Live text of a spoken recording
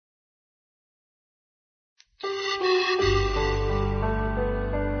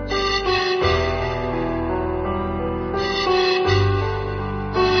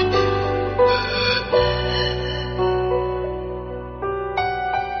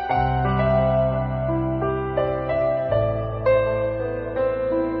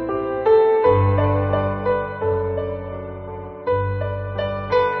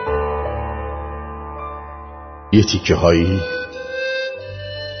یه تیکه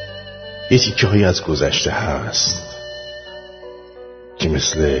هایی از گذشته هست که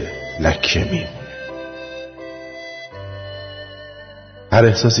مثل لکه میمونه. هر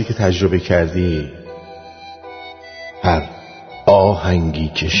احساسی که تجربه کردی، هر آهنگی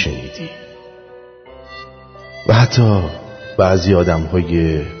که شنیدی و حتی بعضی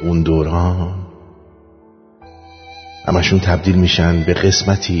آدم‌های اون دوران همشون تبدیل میشن به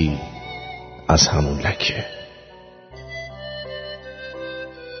قسمتی از همون لکه.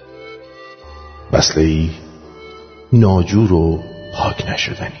 وصله‌ای ناجور و پاک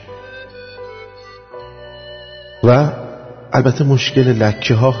نشدنی. و البته مشکل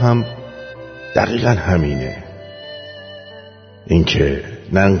لکه ها هم دقیقا همینه، اینکه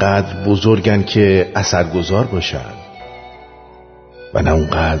نه انقدر بزرگن که اثرگذار باشن و نه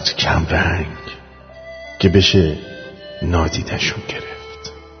اونقدر کم رنگ که بشه نادیدشون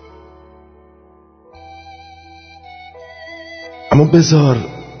گرفت. اما بذار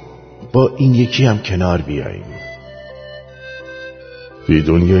با این یکی هم کنار بیاییم. توی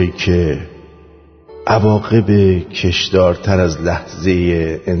دنیایی که عواقب کشدارتر از لحظه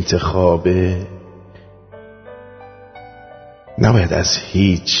انتخابه، نباید از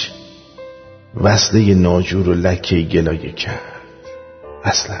هیچ وصله ناجور و لکه گلایه کرد.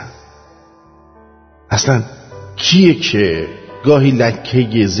 اصلا کیه که گاهی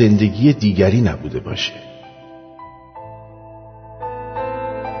لکه زندگی دیگری نبوده باشه؟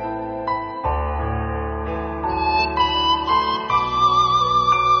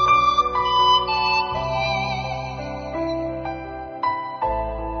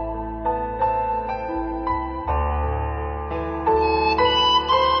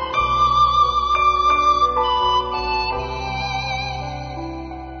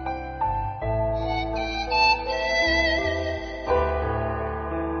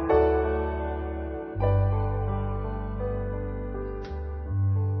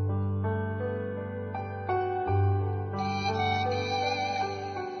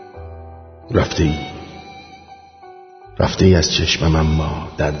 رفته ای از چشمم،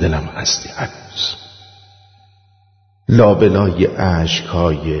 اما در دلم هستی هنوز. لابلای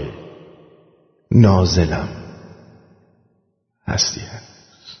اشک‌های نازلم هستی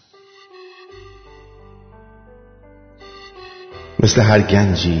هنوز. مثل هر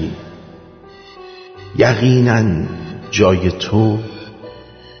گنجی یقیناً جای تو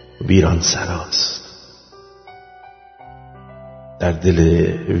ویران سراست. در دل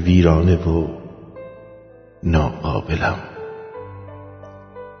ویرانه و ناقابلم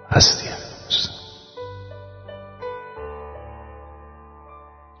هستی هنوز.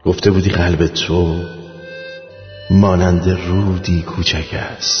 گفته بودی قلب تو مانند رودی کوچک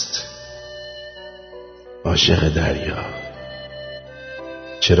است، عاشق دریا.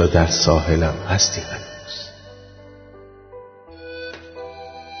 چرا در ساحلم هستی هنوز؟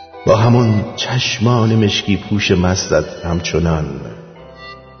 با همون چشمان مشکی پوش مستت همچنان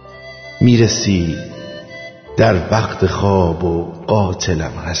میرسی در وقت خواب و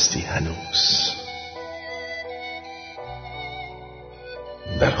قاتلم هستی هنوز.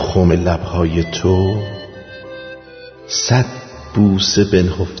 در خم لبهای تو 100 بوسه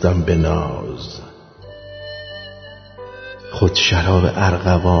بنهفتم به ناز، خود شراب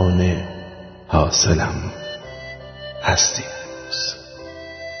ارغوان حاصلم هستی هنوز.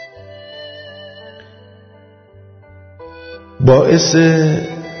 باعث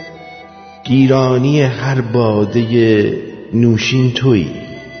گیرانی هر باده نوشین تویی،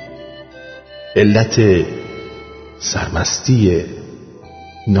 علت سرمستی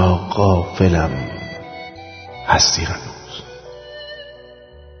ناغافلم هستی هنوز.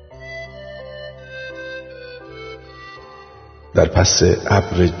 در پس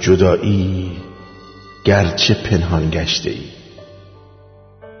ابر جدایی گرچه پنهان گشته ای،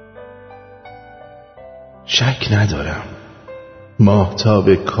 شک ندارم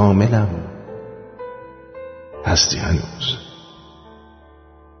ماهتاب کاملم هستی هنوز.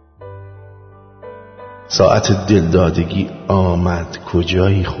 ساعت دلدادگی آمد،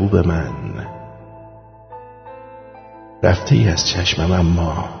 کجایی خوب من؟ رفته ای از چشمم،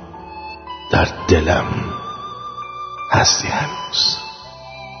 اما در دلم هستی هنوز.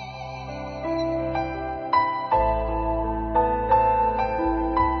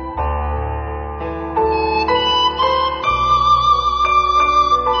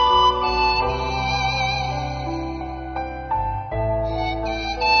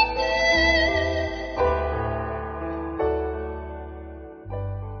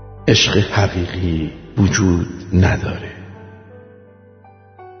 عشق حقیقی وجود نداره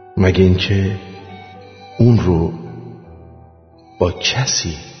مگه اینکه اون رو با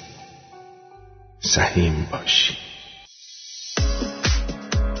کسی سهیم باشی.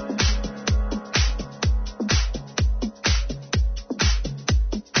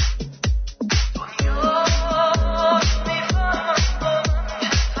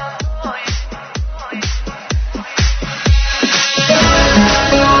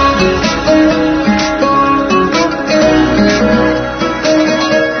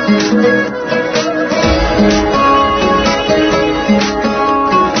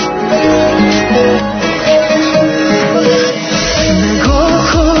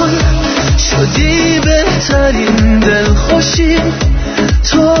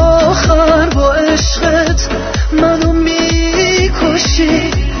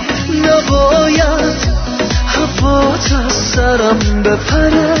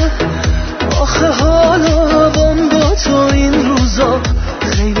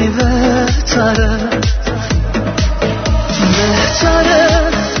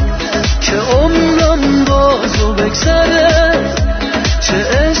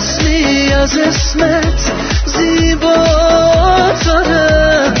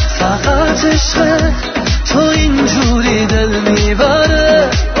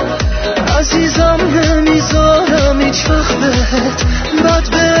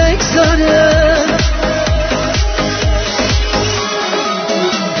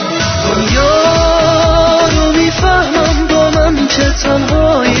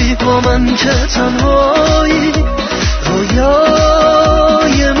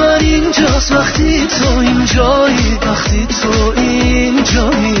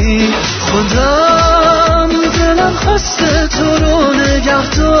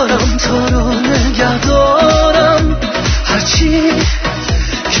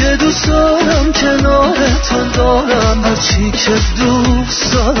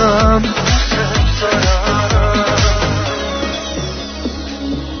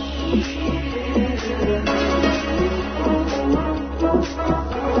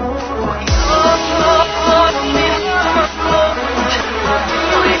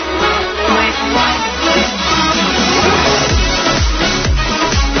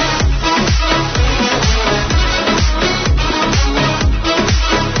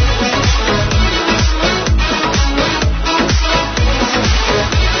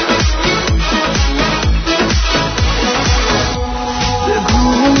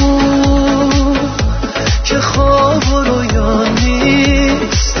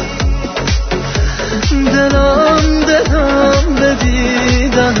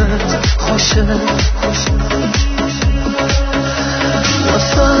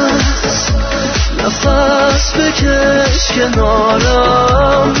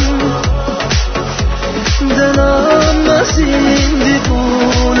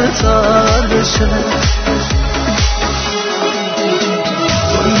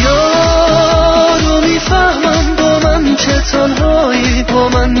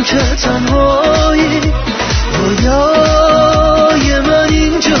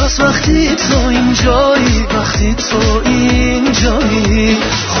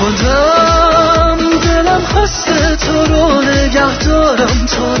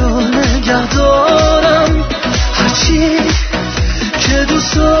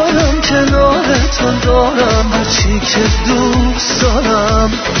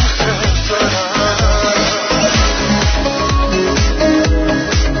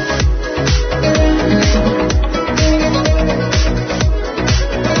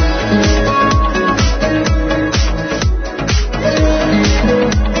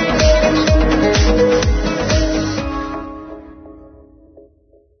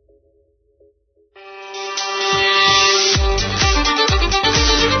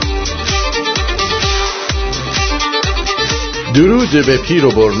 درود به پیر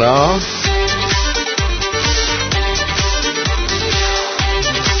و برنا.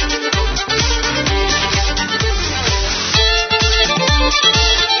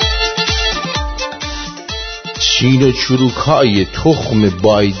 چین و چروکای تخم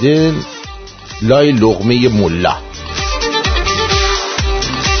بایدن لای لقمه ملا.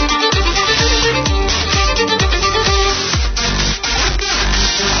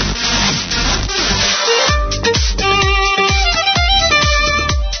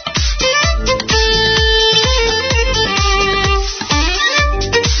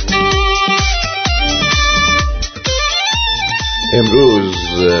 امروز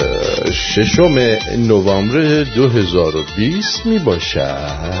 6 نوامبر 2020 می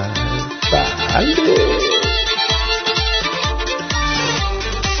باشد. بله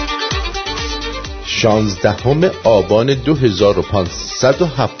 16 آبان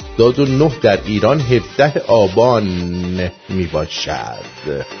 2579 در ایران 17 آبان می باشد.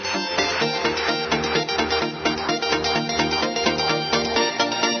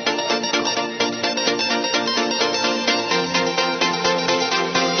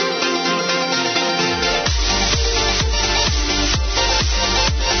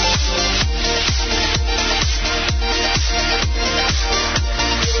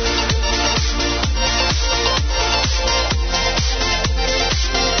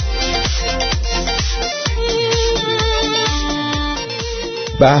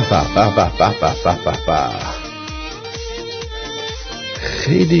 به به به به به به به به به.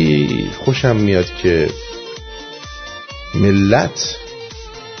 خیلی خوشم میاد که ملت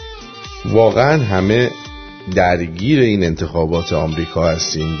واقعا همه درگیر این انتخابات آمریکا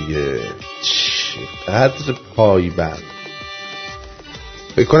هستین دیگه. چقدر پایبند.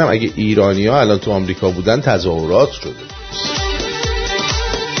 فکر کنم اگه ایرانی ها الان تو آمریکا بودن تظاهرات شده.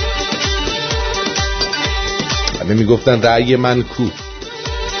 همه میگفتن رأی من کو.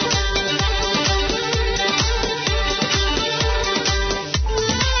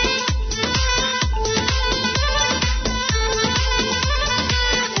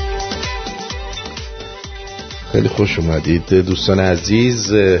 خیلی خوش اومدید دوستان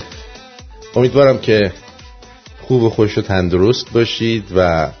عزیز. امیدوارم که خوب و خوش و تندرست باشید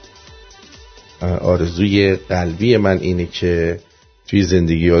و آرزوی قلبی من اینه که توی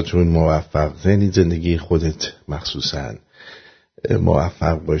زندگیاتون موفق، زندگی خودت مخصوصا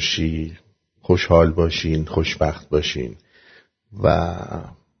موفق باشی، خوشحال باشین، خوشبخت باشین و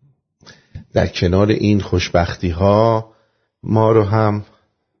در کنار این خوشبختی ها ما رو هم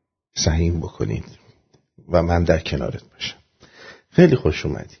سهیم بکنید و من در کنارت باشم. خیلی خوش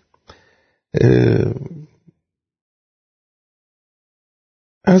اومدی.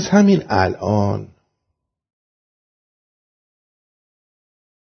 از همین الان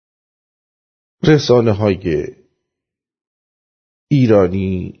رسانه های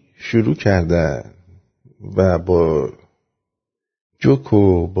ایرانی شروع کردن و با جوک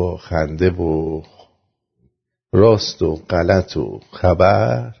و با خنده و راست و غلط و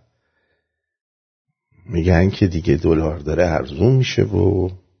خبر میگن که دیگه دلار داره ارزون میشه و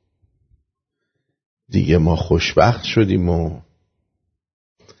دیگه ما خوشبخت شدیم و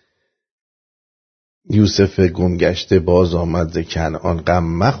یوسف گمگشته باز آمد ز کنعان غم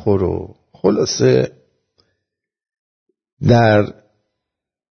مخور و خلاصه در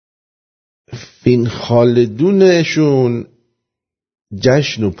فین خالدونشون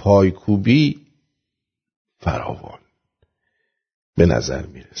جشن و پایکوبی فراوان به نظر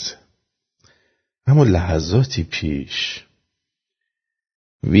میرسه. اما لحظاتی پیش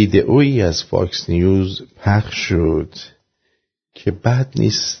ویدئویی از فاکس نیوز پخش شد که بد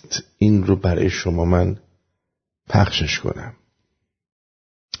نیست این رو برای شما من پخشش کنم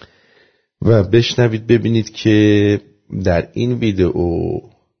و بشنوید ببینید که در این ویدئو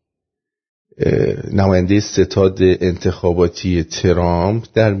نماینده ستاد انتخاباتی ترامپ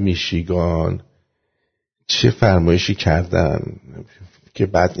در میشیگان چه فرمایشی کردن که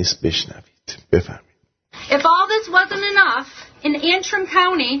بد نیست بشنوید. بفرمایید. If all this wasn't enough, in Antrim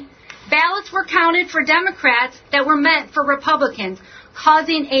County, ballots were counted for Democrats that were meant for Republicans,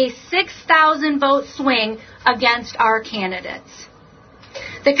 causing a 6,000 vote swing against our candidates.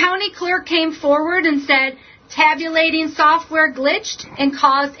 The county clerk came forward and said tabulating software glitched and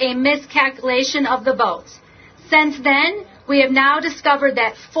caused a miscalculation of the votes. Since then, we have now discovered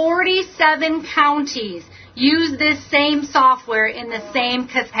that 47 counties use this same software in the same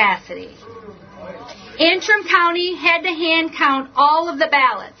capacity. Antrim County had to hand count all of the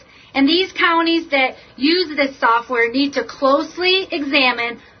ballots, and these counties that use this software need to closely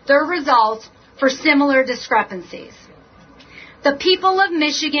examine their results for similar discrepancies. The people of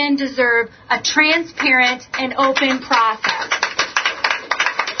Michigan deserve a transparent and open process.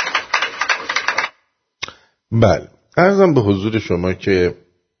 بله، عرضم به حضور شما که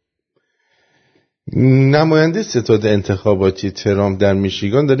نماینده ستاد انتخاباتی ترامپ در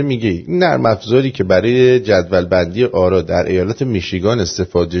میشیگان داره میگه نرم افزاری که برای جدول بندی آرا در ایالت میشیگان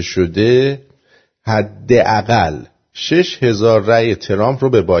استفاده شده حداقل 6,000 رأی ترامپ رو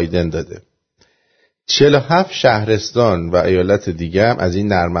به بایدن داده. 47 شهرستان و ایالت دیگه هم از این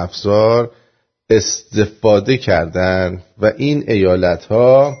نرم افزار استفاده کردن و این ایالت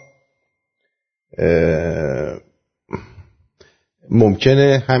ها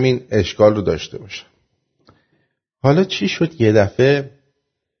ممکنه همین اشکال رو داشته باشه. حالا چی شد یه دفعه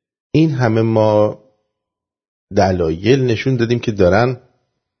این همه ما دلایل نشون دادیم که دارن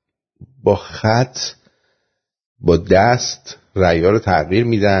با خط با دست رأی‌ها رو تغییر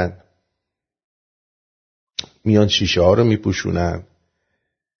میدن، میان شیشه ها رو میپوشونن،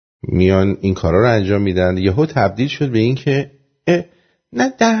 میان این کارا رو انجام میدن. یهو تبدیل شد به این که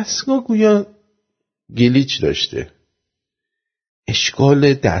نه دستگاه گویا گلیچ داشته،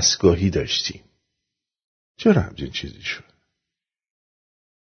 اشکال دستگاهی داشتیم. چرا همچین چیزی شد؟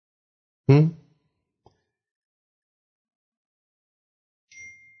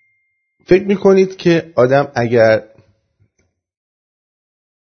 فکر میکنید که آدم اگر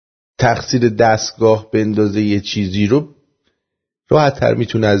تقصیر دستگاه بندازه یه چیزی رو راحت‌تر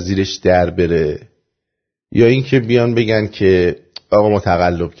میتونه از زیرش در بره، یا این که بیان بگن که آقا ما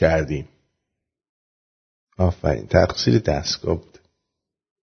تقلب کردیم. آفرین، تقصیر دستگاه بود.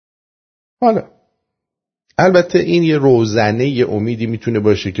 حالا البته این یه روزنه، یه امیدی میتونه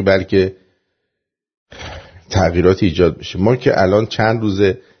باشه که بلکه تغییرات ایجاد بشه. ما که الان چند روز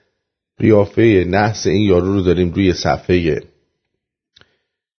قیافه نحس این یارو رو داریم روی صفحه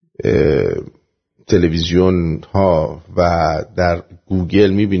تلویزیون ها و در گوگل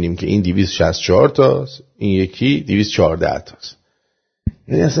میبینیم که این 264 تاست، این یکی 214 تاست.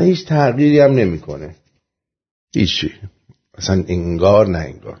 یعنی اصلا هیچ تغییری هم نمیکنه، هیچی، اصلا انگار نه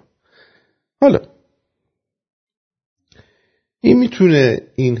انگار. حالا این میتونه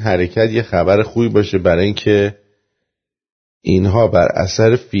این حرکت یه خبر خوبی باشه برای اینکه اینها بر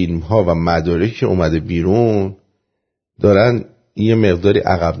اثر فیلم ها و مدارکی که اومده بیرون دارن یه مقداری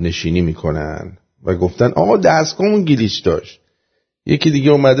عقب نشینی میکنن و گفتن آقا دستگاهمون گلیچ داشت. یکی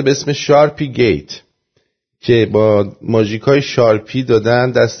دیگه اومده به اسم شارپی گیت که با ماژیکای شارپی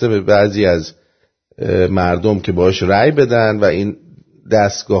دادن دست به بعضی از مردم که باهاش رأی بدن و این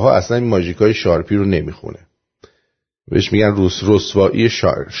دستگاه ها اصلا این ماژیکای شارپی رو نمیخونه، بهش میگن رسوایی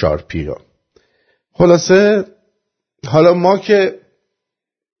شارپی ها. خلاصه حالا ما که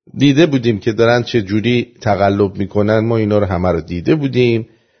دیده بودیم که دارن چه جوری تقلب میکنن، ما اینا رو همه رو دیده بودیم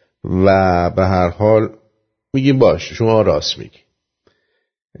و به هر حال میگیم باش شما راست میگی.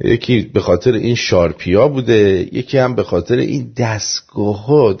 یکی به خاطر این شارپیا بوده، یکی هم به خاطر این دستگاه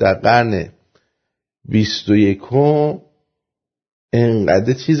ها در قرن 21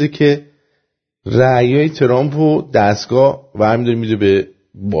 انقدر چیزه که رأیای ترامپ و دستگاه ورمیداره میده به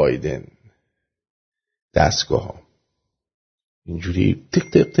بایدن. دستگاه ها اینجوری تق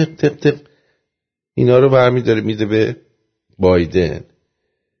تق تق تق تق اینا رو برمیداره میده به بایدن،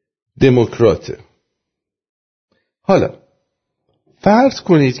 دموکراته. حالا فرض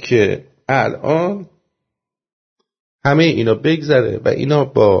کنید که الان همه اینا بگذره و اینا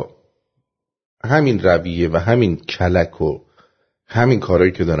با همین رویه و همین کلک و همین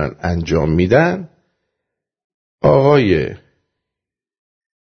کارهایی که دارن انجام میدن آقای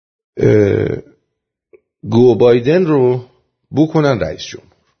جو بایدن رو بکنن رئیس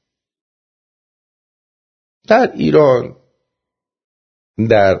جمهور. در ایران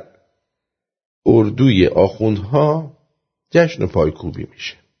در اردوی آخوندها جشن پایکوبی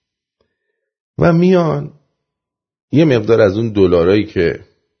میشه و میان یه مقدار از اون دلارایی که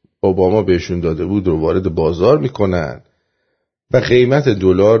اوباما بهشون داده بود رو وارد بازار میکنن و قیمت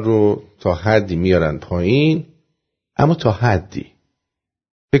دلار رو تا حدی میارن پایین، اما تا حدی.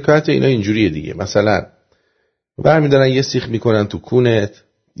 حکایت اینا اینجوریه دیگه، مثلا برمیدارن یه سیخ میکنن تو کونت،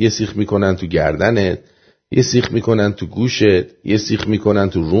 یه سیخ میکنن تو گردنت، یه سیخ میکنن تو گوشت، یه سیخ میکنن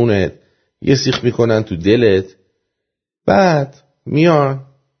تو رونت، یه سیخ میکنن تو دلت. بعد میان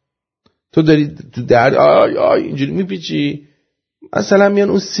تو داری تو درد آی اینجوری میپیچی، مثلا میان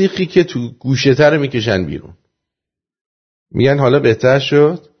اون سیخی که تو گوشته رو میکشن بیرون، میگن حالا بهتر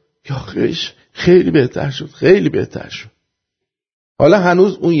شد، یا خیلی بهتر شد، خیلی بهتر شد. حالا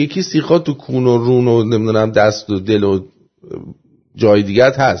هنوز اون یکی سیخا تو کون و رون و نمیدونم دست و دل و جای دیگه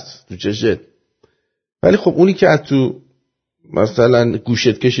هست تو چشت، ولی خب اونی که از تو مثلا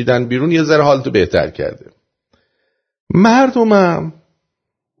گوشت کشیدن بیرون یه ذره حالتو بهتر کرده. مردمم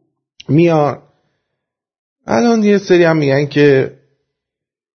میان الان یه سری هم میگن که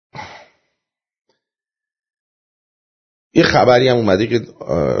یه خبری هم اومده که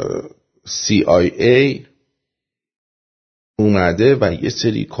CIA اومده و یه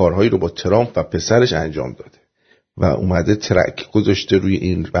سری کارهایی رو با ترامپ و پسرش انجام داده و اومده ترک گذاشته روی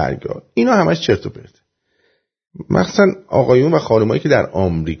این برگاه. اینا همش چرت و پرته. مخصوصا آقایون و خانمایی که در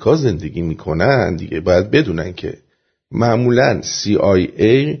آمریکا زندگی میکنن دیگه باید بدونن که معمولا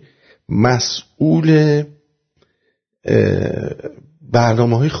CIA مسئول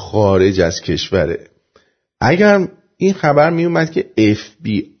برنامه‌های خارج از کشوره. اگر این خبر می اومد که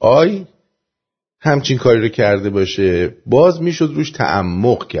FBI همچین کاری رو کرده باشه باز میشد روش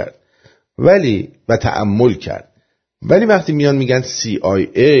تعمق کرد و تأمل کرد. ولی وقتی میان میگن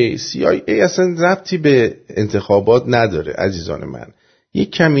CIA اصلا ربطی به انتخابات نداره عزیزان من.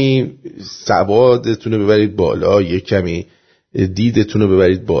 یک کمی سوادتون رو ببرید بالا، یک کمی دیدتون رو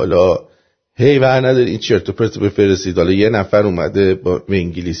ببرید بالا. ور نداره این چرت و پرت بفرستید. حالا یه نفر اومده به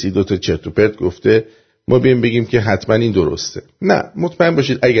انگلیسی 2 تا چرت و پرت گفته ما بگیم که حتما این درسته. نه، مطمئن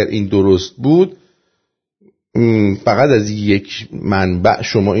باشید اگر این درست بود فقط از یک منبع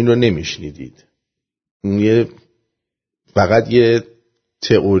شما این رو نمیشنیدید. فقط یه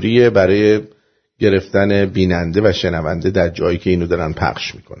تئوری برای گرفتن بیننده و شنونده در جایی که اینو دارن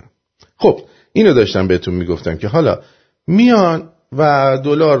پخش میکنن. خب اینو داشتم بهتون میگفتم که حالا میان و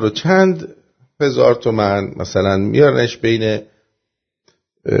دلار رو چند هزار تومان مثلا میارنش بین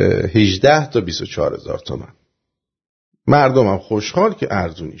 18 تا 24 هزار تومان. مردم هم خوشحال که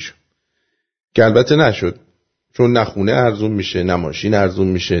ارزونی شد، که البته نشد، چون نه خونه ارزون میشه، نه ماشین ارزون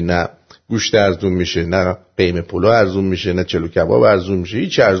میشه، نه گوشت ارزون میشه، نه قیم پلو ارزون میشه، نه چلو کباب ارزون میشه،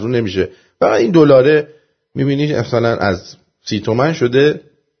 هیچ ارزون نمیشه. فقط این دلاره میبینی مثلا از 30 تومن شده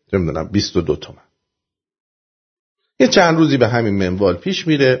نمیدونم 22 تومن. یه چند روزی به همین منوال پیش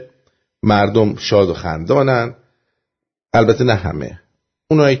میره، مردم شاد و خندانن. البته نه همه،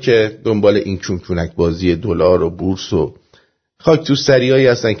 اونایی که دنبال این چونچونک بازی دلار و بورس و خاک تو سریایی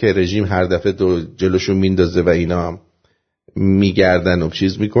هستن که رژیم هر دفعه جلوشون میندازه و اینا هم میگردن و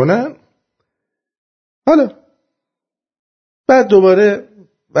چیز میکنن. حالا بعد دوباره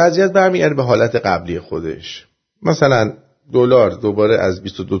وضعیت برمیگرده به حالت قبلی خودش. مثلا دلار دوباره از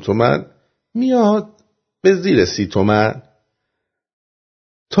 22 تومن میاد به زیر 30 تومن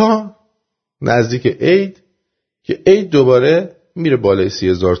تا نزدیک عید، که عید دوباره میره بالای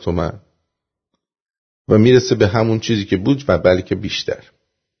 30,000 تومن و میرسه به همون چیزی که بود و بلکه بیشتر.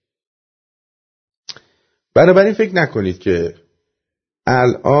 بنابراین فکر نکنید که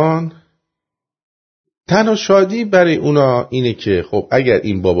الان تنها شادی برای اونا اینه که خب اگر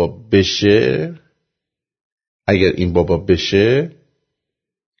این بابا بشه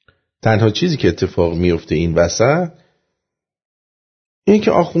تنها چیزی که اتفاق میفته این وسط این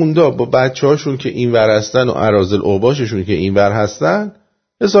که آخوندا با بچه هاشون که این ور هستن و اراذل اوباششون که این ور هستن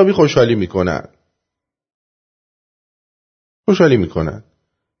حسابی خوشحالی میکنن.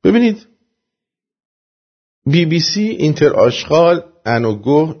 ببینید BBC، اینتر آشغال،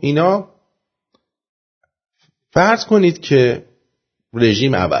 انوگوه، اینا فرض کنید که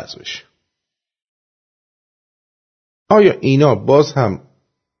رژیم عوض بشه، آیا اینا باز هم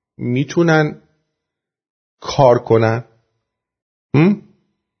میتونن کار کنن؟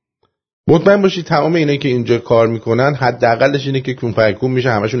 مطمئن باشید تمام اینایی که اینجا کار میکنن حداقلش اینه که کون پرکون میشه،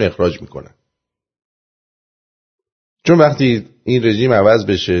 همشون اخراج میکنن. چون وقتی این رژیم عوض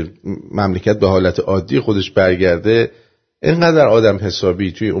بشه، مملکت به حالت عادی خودش برگرده، اینقدر آدم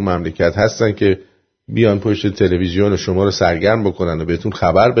حسابی توی اون مملکت هستن که بیان پشت تلویزیون و شما رو سرگرم بکنن و بهتون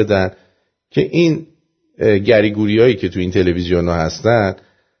خبر بدن که این گریگوریایی که توی این تلویزیون ها هستن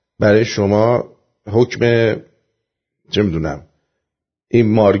برای شما حکم چه میدونم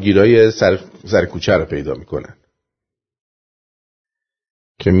این مارگیرای سر کوچه رو پیدا میکنن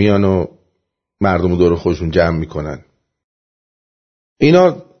که میان و مردم دور خودشون جمع میکنن.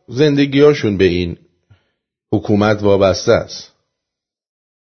 اینا زندگیاشون به این حکومت وابسته است.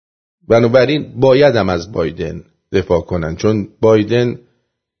 بنابراین باید هم از بایدن دفاع کنن، چون بایدن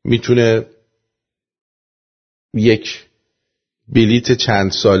میتونه یک بلیت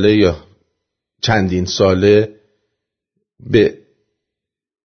چند ساله یا چندین ساله به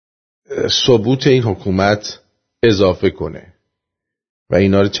ثبوت این حکومت اضافه کنه و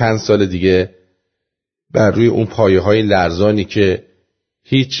اینا رو چند سال دیگه بر روی اون پایه‌های لرزانی که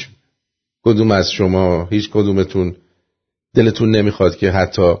هیچ کدومتون دلتون نمیخواد که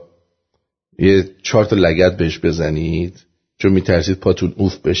حتی یه 4 تا لگد بهش بزنید چون میترسید پاتون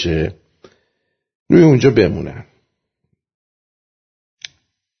اوف بشه، روی اونجا بمونن.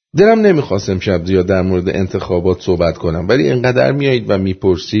 دلم نمیخواست امشب زیاد در مورد انتخابات صحبت کنم، ولی اینقدر میایید و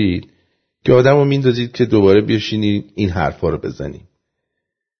میپرسید که آدمو میندازید که دوباره بیاشینید این حرفا رو بزنید.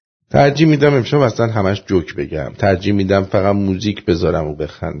 ترجیح میدم امشب اصلا همش جوک بگم، ترجیح میدم فقط موزیک بذارم و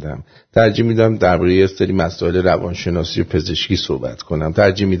بخندم، ترجیح میدم درباره یه سری مسائل روانشناسی و پزشکی صحبت کنم،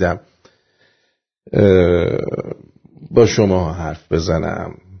 ترجیح میدم با شما حرف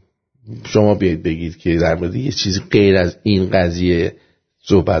بزنم، شما بیایید بگید که در مورد یه چیزی غیر از این قضیه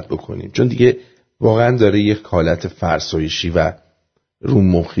صحبت بکنیم، چون دیگه واقعا داره یک حالت فرسایشی و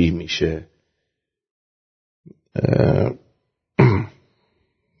رومخی میشه.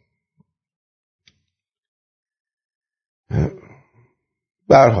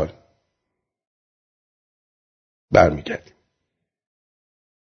 به هر حال برمیگردیم.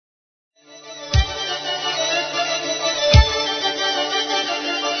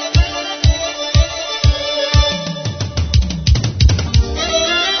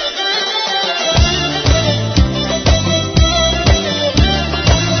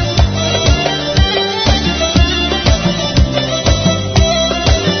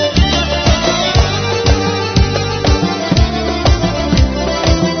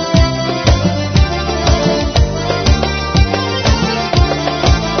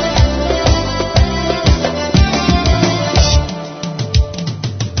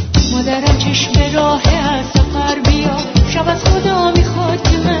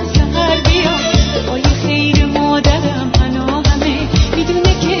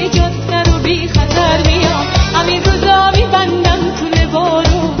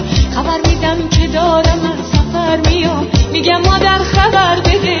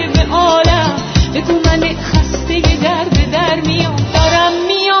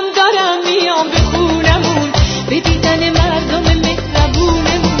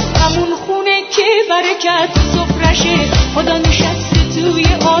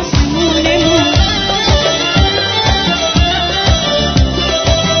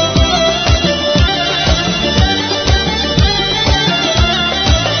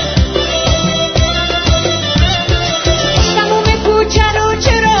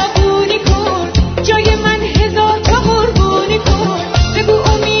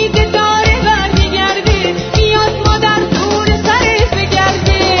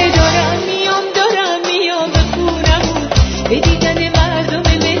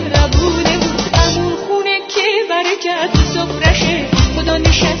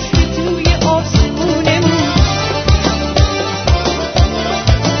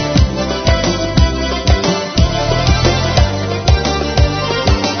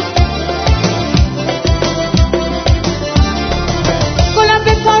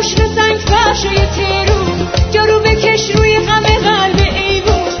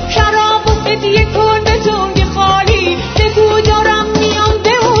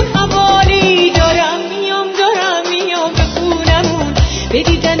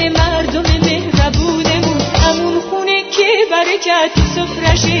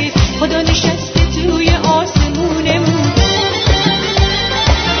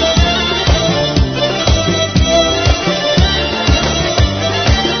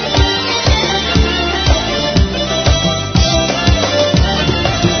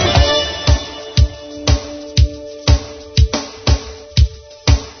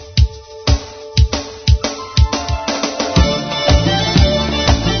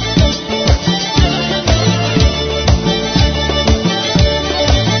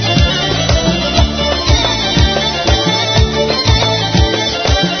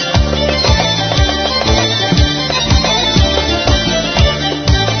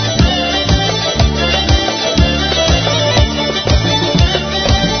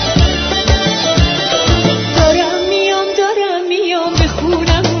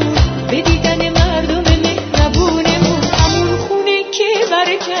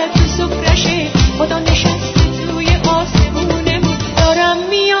 نشستی توی آسمونمون، دارم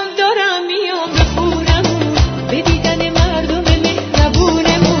میام به خونمون، به دیدن مردم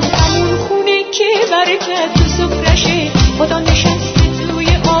مهربونمون، همون خونه که برکت تو سفرشه، خدا نشستی توی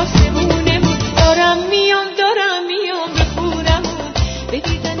آسمونمون، دارم میام به خونمون، به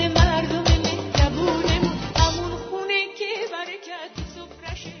دیدن مردم مهربونمون، همون خونه که برکت تو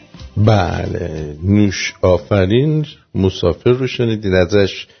سفرشه. بله، نوش آفرین مسافر رو شنیدین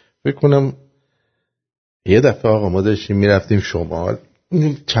ازش. فکر کنم یه دفعه آقا ما داشتیم میرفتیم شمال،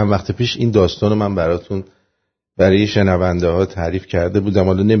 چند وقت پیش این داستان رو من براتون برای شنونده ها تعریف کرده بودم.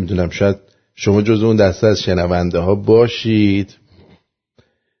 حالا نمیدونم شاید شما جز اون دسته از شنونده ها باشید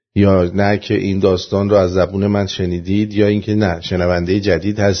یا نه که این داستان رو از زبون من شنیدید، یا اینکه نه شنونده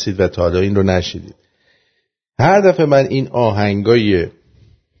جدید هستید و تا حالا این رو نشیدید. هر دفعه من این آهنگای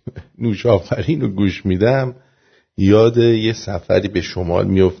نوش آفرین رو گوش میدم یاد یه سفری به شمال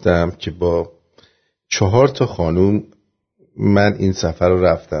میفتم که با 4 خانوم من این سفر رو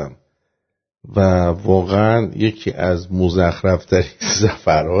رفتم و واقعا یکی از مزخرف‌ترین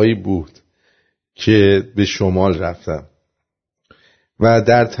سفرهایی بود که به شمال رفتم و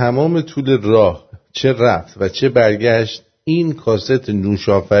در تمام طول راه چه رفت و چه برگشت این کاست نوش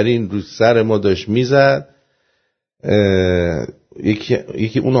آفرین رو سر ما داشت میزد.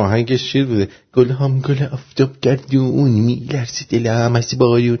 یکی اون آهنگش چی بوده؟ گلام گل آفتاب گردون میلرزه دلم از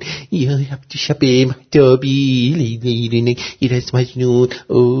بارون، یا رفت شب مهتابی لیلی ایرز مجنون.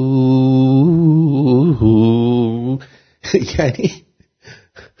 یعنی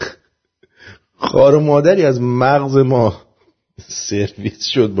خار و مادری از مغز ما سرویس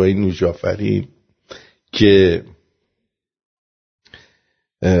شد با این نوش آفرین که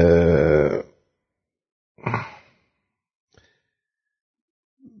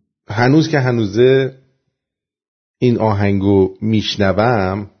هنوز که هنوزه این آهنگو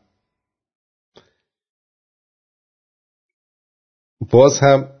میشنوم باز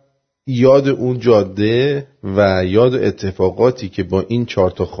هم یاد اون جاده و یاد اتفاقاتی که با این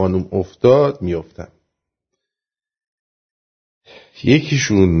 4 خانم افتاد میافتم.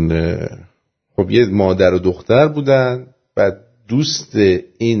 یکیشون خب یه مادر و دختر بودن، بعد دوست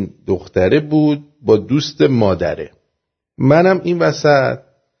این دختره بود با دوست مادره، منم این وسط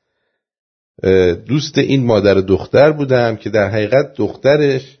دوست این مادر و دختر بودم که در حقیقت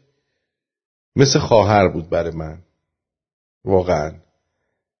دخترش مثل خواهر بود برای من. واقعا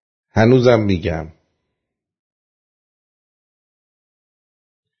هنوزم میگم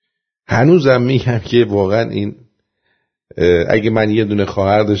که واقعا این اگه من یه دونه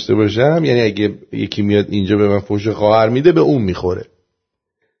خواهر داشته باشم، یعنی اگه یکی میاد اینجا به من فوش خواهر میده به اون میخوره،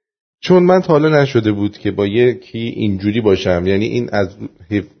 چون من تا حالا نشده بود که با یکی اینجوری باشم. یعنی این از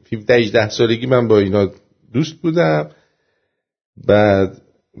 17-18 سالگی من با اینا دوست بودم، بعد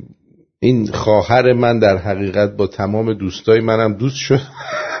این خواهر من در حقیقت با تمام دوستای منم دوست شد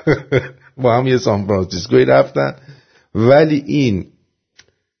با هم یه سان فرانسیسکوی رفتن، ولی این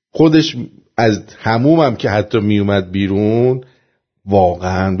خودش از حمومم که حتی میومد بیرون،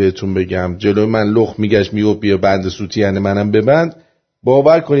 واقعا بهتون بگم جلوی من لخ میگشت میگفت بیا بند سوتین منم ببند.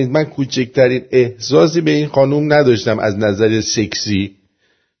 باور کنید من کوچکترین احساسی به این خانوم نداشتم از نظر سکسی.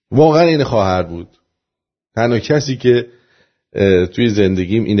 واقعا این خواهر بود، تنها کسی که توی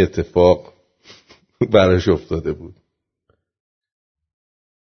زندگیم این اتفاق براش افتاده بود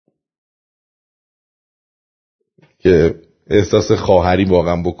که احساس خواهری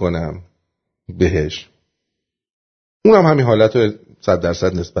واقعا بکنم بهش. اونم همین حالت رو 100%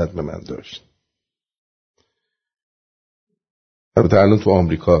 نسبت به من داشت. البته الان تو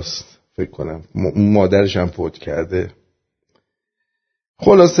آمریکاست فکر کنم، مادرش هم فوت کرده.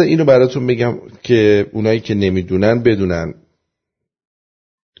 خلاصه اینو براتون بگم که اونایی که نمیدونن بدونن.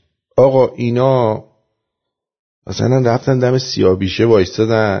 آقا اینا مثلا رفتن دم سیاه‌بیشه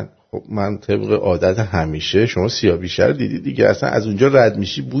وایستادن. خب من طبق عادت همیشه، شما سیاه‌بیشه رو دیدی دیگه، اصلا از اونجا رد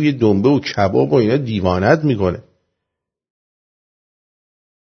میشی بوی دنبه و کباب و اینا دیوانت میکنه.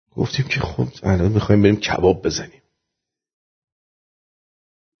 گفتیم که خب الان میخوایم بریم کباب بزنیم.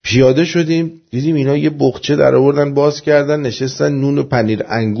 پیاده شدیم دیدیم اینا یه بقچه در آوردن باز کردن نشستن نون و پنیر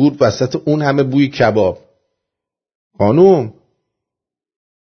انگور وسط اون همه بوی کباب. خانوم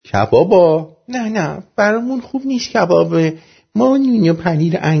کبابا؟ نه برامون خوب نیست کبابه، ما نون و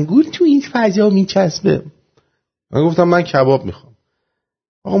پنیر انگور تو این فضا میچسبه. من گفتم من کباب میخوام.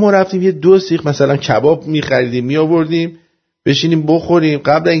 آقا ما رفتیم یه 2 سیخ مثلا کباب میخریدیم میآوردیم بشینیم بخوریم.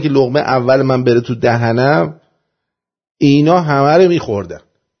 قبل اینکه لقمه اول من بره تو دهنم اینا همه رو میخوردن.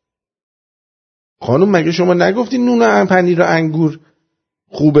 خانم مگه شما نگفتین نون و پنیر و انگور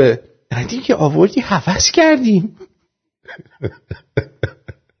خوبه؟ ندی که آوردی هوس کردیم.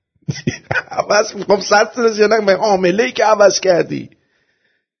 عوض میخوام 100 سال یا نه عامله‌ای که عوض کردی.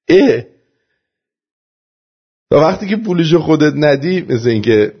 تا وقتی که پولشو خودت ندی مثل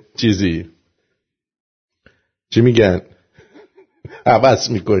اینکه چیزی چی میگن عوض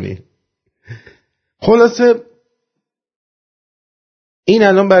میکنی. خلاصه این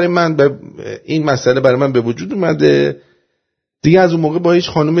الان برای من این مسئله برای من به وجود اومده دیگه. از اون موقع با هیچ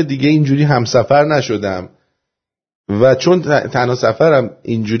خانم دیگه اینجوری همسفر نشدم و چون تنها سفرم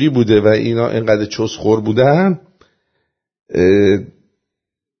اینجوری بوده و اینا اینقدر چسخور بودن،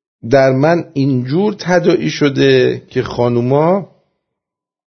 در من اینجور تداعی شده که خانوما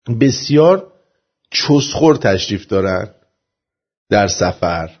بسیار چسخور تشریف دارن در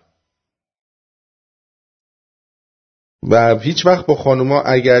سفر و هیچ وقت با خانوما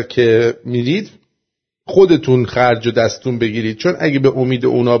اگر که میرید خودتون خرج و دستون بگیرید، چون اگه به امید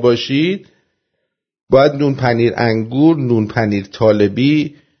اونا باشید باید نون پنیر انگور، نون پنیر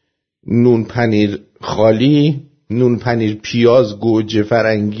طالبی، نون پنیر خالی، نون پنیر پیاز گوجه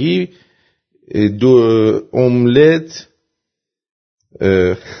فرنگی، 2 املت.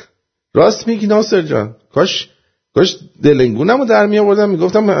 راست میگی ناصر جان، کاش دلنگونمو در می آوردم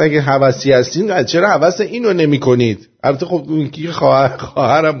میگفتم اگه هوسی هستین چرا هوس اینو نمی کنید. البته خب اون کی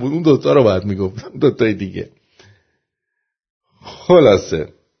خواهرم بود، اون دوتا رو باید میگفتم، دوتای دیگه.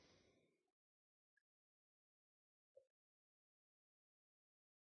 خلاصه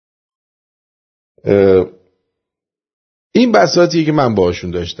این بساطیه که من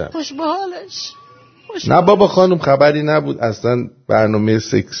باشون داشتم. خوش بحالش. نه بابا خانم خبری نبود، اصلا برنامه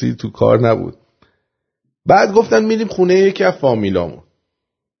سکسی تو کار نبود. بعد گفتن میریم خونه یکی از فامیلامون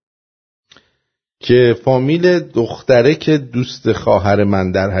که فامیل دختره که دوست خواهر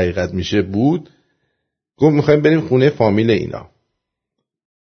من در حقیقت میشه بود. گفت میخوایم بریم خونه فامیل اینا.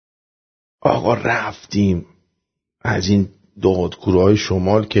 آقا رفتیم از این دادگروهای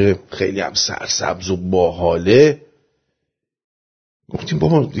شمال که خیلی هم سرسبز و باحاله. گفتیم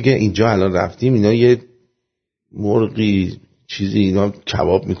بابا دیگه اینجا الان رفتیم اینا یه مرغی چیزی اینا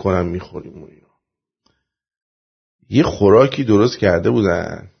کباب میکنن میخوریم و اینا. یه خوراکی درست کرده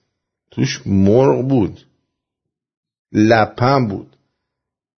بودن توش مرغ بود، لپه هم بود.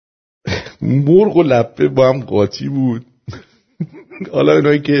 مرغ و لپه با هم قاطی بود. حالا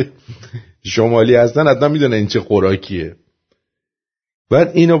اینایی که شمالی هستن حتما میدونن این چه خوراکیه.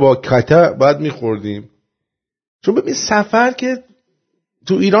 بعد اینو با کته بعد میخوردیم، چون ببین سفر که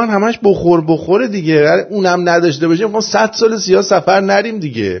تو ایران همش بخور دیگه. اونم نداشته باشیم ما 100 سال سیاه سفر نریم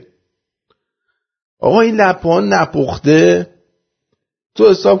دیگه. آقا این لپه ها نپخته، تو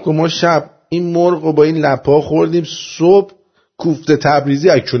حساب کن ما شب این مرغ رو با این لپه ها خوردیم، صبح کوفته تبریزی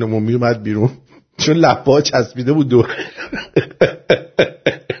اکشونمون میومد بیرون چون لپه ها چسبیده بود دور.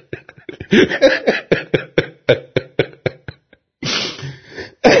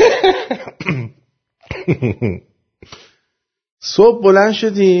 صبح بلند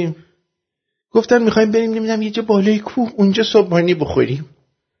شدیم گفتن میخوایم بریم نمیدونم یه جا بالای کوه اونجا صبحانه بخوریم.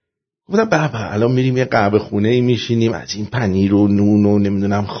 گفتم بابا الان میریم یه قهوه خونه ای میشینیم از این پنیر و نون و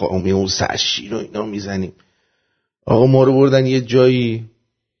نمیدونم خامه و سرشیر و اینا میزنیم. آقا ما رو بردن یه جایی،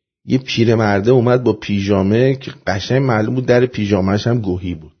 یه پیرمرده اومد با پیژامه که قشنگ معلوم بود در پیژامه‌اش هم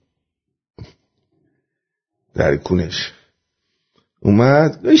گوهی بود، در کونش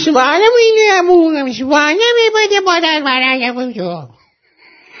اومد شوانم اینه امونم شوانم بده بادر برایم جو.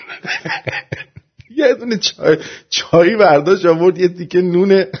 یه دونه چای برداشت آورد، یه تیکه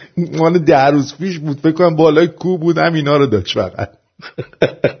نون مال 10 روز پیش بود فکر کنم بالای کو بود، هم اینا رو داشت فقط.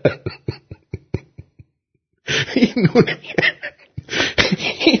 این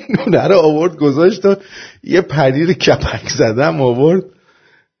نونه رو آورد گذاشت و یه پنیر کپک زدم آورد،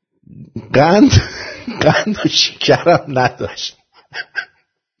 قند و شکرم نداشت.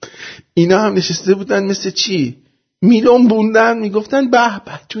 اینا هم نشسته بودن مثل چی میلون بوندن میگفتن به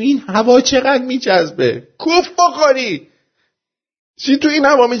به تو این هوا چقدر میچسبه، کوف بخوری چی تو این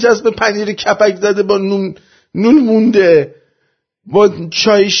هوا میچسبه، پنیر کپک زده با نون مونده، با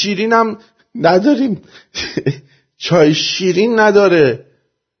چای شیرین هم نداریم. چای شیرین نداره.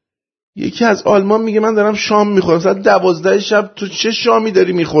 یکی از آلمان میگه من دارم شام میخورم، ساعت 12 شب تو چه شامی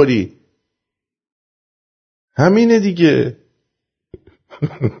داری میخوری؟ همینه دیگه.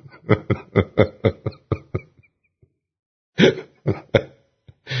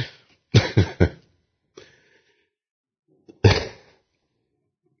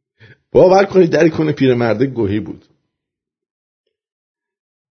 باور کنید در کنه پیرمرده گوهی بود.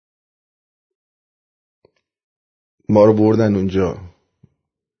 ما رو بردن اونجا،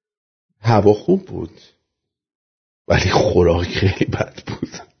 هوا خوب بود ولی خوراک خیلی بد بود.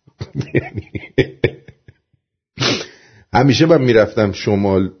 همیشه من میرفتم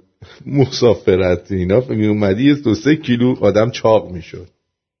شمال مسافرت اینا می اومدی 2-3 کیلو آدم چاق میشد.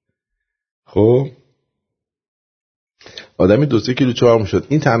 خب آدمی 2-3 کیلو چاق میشد.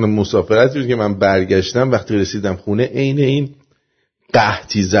 این تمام مسافرتی بود که من برگشتم وقتی رسیدم خونه عین این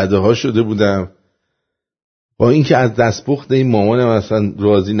قحطی زده ها شده بودم. با اینکه از دستپخت این مامانم اصلا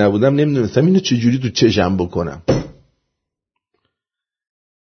راضی نبودم، نمیدونستم اینو چجوری تو چشم بکنم.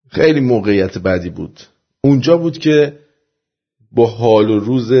 خیلی موقعیت بدی بود. اونجا بود که با حال و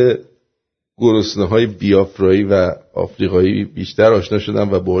روز گرسنه‌های بیافرایی و آفریقایی بیشتر آشنا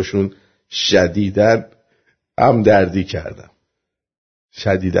شدم و باهاشون شدیداً همدردی کردم.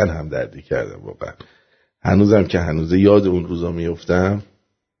 واقعا. هنوزم که هنوز یاد اون روزا میافتم.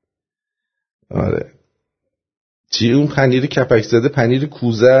 آره. چی اون پنیر کپک زده پنیر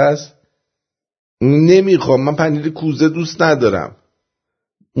کوزه است؟ نمیخوام، من پنیر کوزه دوست ندارم.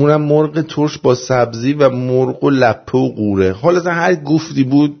 اونم مرغ ترش با سبزی و مرغ و لپه و قوره. حالا هر گفتی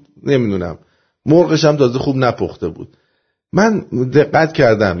بود نمیدونم. مرغش هم تازه خوب نپخته بود. من دقت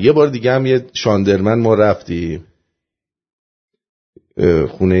کردم یه بار دیگه هم یه شاندرمن ما رفتیم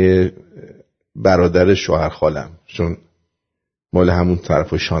خونه برادر شوهر خالم، چون مال همون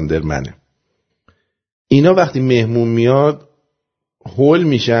طرف شاندرمنه. اینا وقتی مهمون میاد هول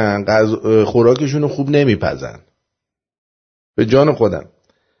میشن، خوراکشون رو خوب نمیپزن. به جان خودم.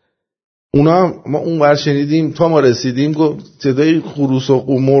 اونا ما اونور شنیدیم تا ما رسیدیم گفت صدای خروس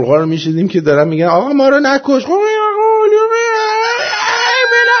و مرغا رو میشیدیم که دارن میگن آقا ما رو نکش.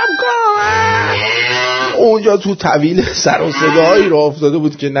 اونجا تو طویل سر و صدایی رو افتاده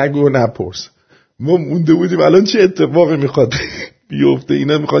بود که نگو نپرس. ما مونده بودیم الان چه اتفاقی میخواد بیفته،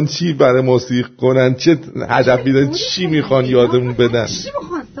 اینا میخوان چی برای ما سیخ کنن، چه هدفی دارن، چی میخوان یادمون بدن، چی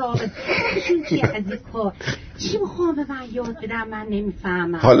میخوان ثابت کنن چی از این کار، چی میخوان به من یاد بدن، من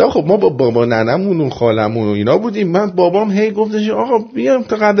نمیفهمم. حالا خب ما با بابا ننمون و خالمون و اینا بودیم. من بابام هی گفتش آقا بیام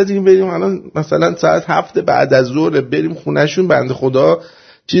تا قبل از این بریم، الان مثلا ساعت 7 بعد از ظهر بریم خونهشون، بنده خدا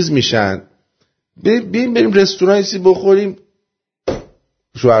چیز میشن، بریم رستوران سی بخوریم.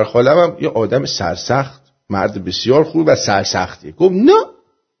 شوهر خالم هم یه آدم سرسخت، مرد بسیار خوب و سرسختیه. گفت نه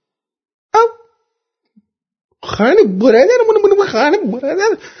خانه برادرمون خانه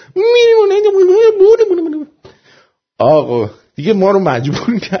برادر میریم. آقا دیگه ما رو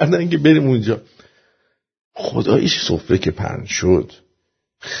مجبور کردن که بریم اونجا. خداییش سفره که پهن شد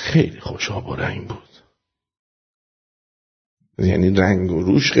خیلی خوشاب و رنگ بود، یعنی رنگ و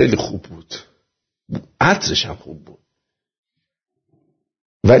روش خیلی خوب بود، عطرش هم خوب بود،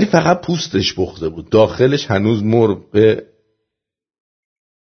 ولی فقط پوستش پخته بود، داخلش هنوز مرغ،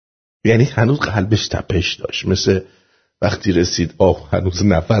 یعنی هنوز قلبش تپش داشت، مثل وقتی رسید هنوز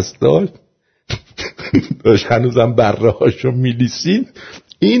نفس داشت هنوزم بره هاشو میلیسید.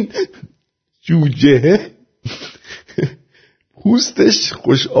 این جوجه پوستش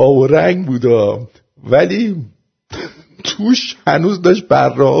خوش آب و رنگ بود ولی توش هنوز داشت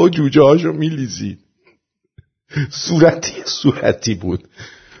بره ها و جوجه هاشو میلیسید. صورتی بود.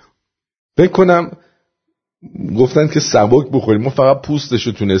 بکنم گفتن که سبک بخوریم، ما فقط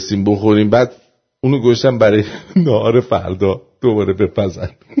پوستشو تونستیم بخوریم، بعد اونو گوشتم برای نهار فردا دوباره بپزن.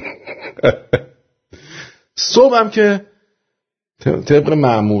 صبحم که طبق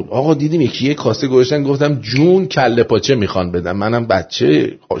معمول آقا دیدیم یه کاسه گوشتن، گفتم جون کله پاچه میخوان بدم، منم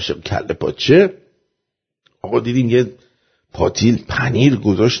بچه عاشق کله پاچه. آقا دیدیم یه پاتیل پنیر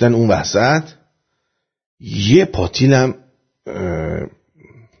گذاشتن اون وسط، یه پاتیلم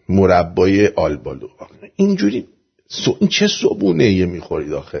مربای آلبالو. اینجوری این چه صبونه یه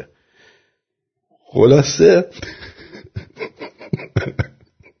میخورید آخه. خلاصه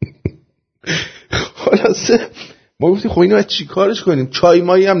ما گفتیم خب اینو باید چی کارش کنیم. چای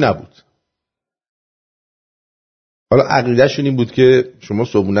مایی هم نبود. حالا عقیده‌شون این بود که شما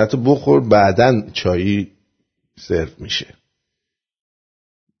صبونت بخور بعدن چایی سرو میشه،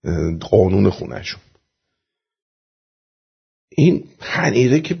 قانون خونهشون. این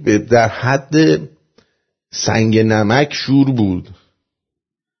پنیره که در حد سنگ نمک شور بود.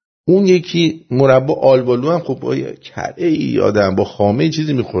 اون یکی مربا آلبالو هم خب با کره ای آدم با خامه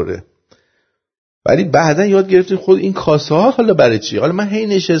چیزی میخوره، ولی بعدن یاد گرفتیم خود این کاسه ها حالا برای چی. حالا من هی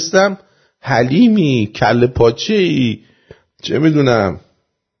نشستم حلیمی، کله پاچه ای، چه میدونم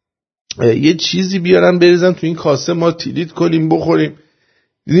یه چیزی بیارن بریزن تو این کاسه ما تیلیت کنیم بخوریم،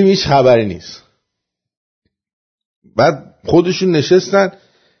 دیدیم هیچ خبری نیست. بعد خودشون نشستن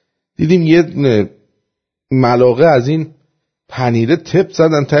دیدیم یه ملاقه از این پنیره تپ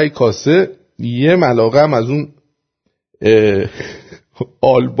زدن تای کاسه، یه ملاقه هم از اون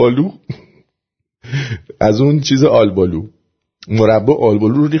آلبالو، از اون چیز آلبالو، مربا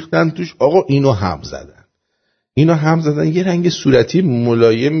آلبالو رو ریختن توش. آقا اینو هم زدن، اینا هم زدن. یه رنگ صورتی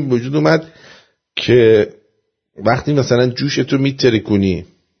ملایم وجود اومد که وقتی مثلا جوشتو میترکونی،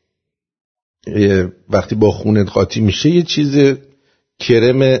 وقتی با خونت قاطی میشه یه چیز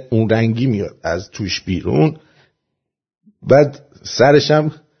کرم اون رنگی میاد از توش بیرون. بعد سرش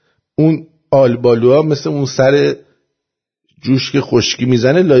هم اون آلبالوها مثل اون سر جوش که خشکی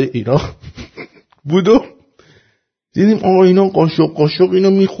میزنه لای اینا بودو. دیدیم آقا اینا قاشق اینا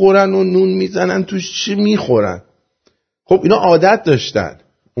میخورن و نون میزنن توش. چی میخورن؟ خب اینا عادت داشتن،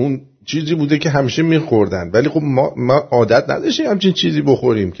 اون چیزی بوده که همیشه میخوردن، ولی خب ما عادت نداشتیم همچین چیزی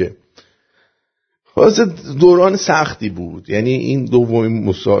بخوریم که. واسه دوران سختی بود. یعنی این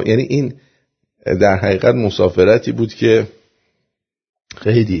دومین یعنی این در حقیقت مسافرتی بود که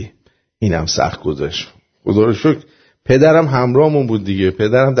خیلی اینم سخت گذشت. خدا رو شکر پدرم همراهمون بود دیگه.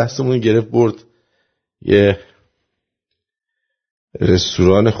 پدرم دستمون گرفت برد یه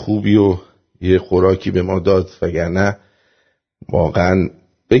رستوران خوبی و یه خوراکی به ما داد، وگرنه واقعا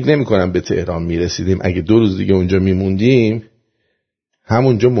فکر نمی‌کنم به تهران میرسیدیم. اگه 2 روز دیگه اونجا میموندیم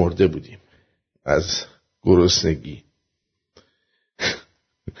همونجا مرده بودیم از گرسنگی.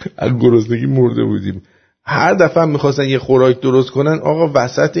 از گرسنگی مرده بودیم. هر دفعه میخواستن یه خوراک درست کنن آقا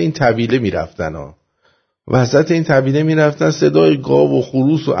وسط این طویله میرفتن وسط این طویله میرفتن، صدای گاو و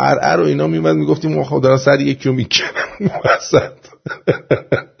خروس و ارعر و اینا میومد، میگفتیم آقا دارن سر یکی رو میکنن وسط.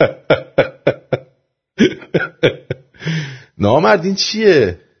 نامرد این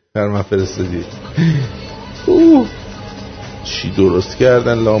چیه بر من فرستادی؟ چی درست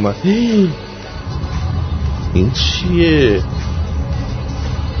کردن لامرد؟ این چیه؟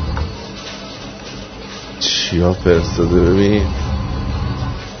 چیا فرستاده ببین.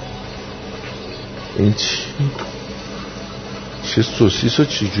 این چه سوسیس رو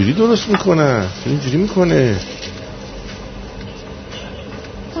چی جوری درست میکنن؟ چه اینجوری میکنه؟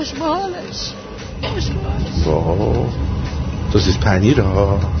 خوشبالش واو سوسیس پنیر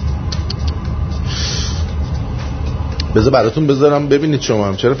ها. بذار براتون بذارم ببینید شما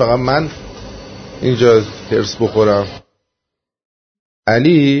هم چرا فقط من اینجا هرس بخورم.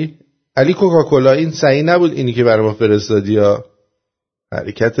 علی کوکاکولا این صحیح نبود اینی که برای ما فرستادی ها.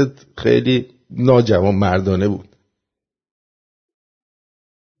 حرکتت خیلی ناجوان مردانه بود.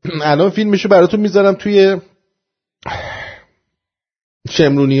 الان فیلمشو براتون میذارم توی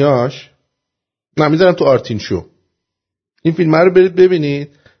شمرونیاش. من میذارم تو آرتین شو. این فیلم رو برید ببینید.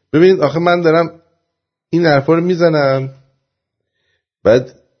 آخه من دارم این حرفا رو میزنم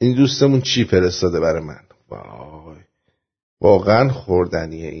بعد این دوستمون چی فرستاده برای من. وای واقعا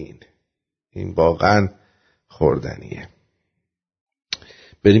خوردنیه این واقعا خوردنیه.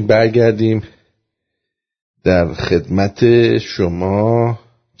 بریم برگردیم در خدمت شما.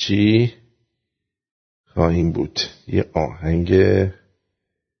 چی خواهیم بود؟ یه آهنگ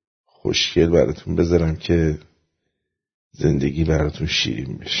خوشگل براتون بذارم که زندگی براتون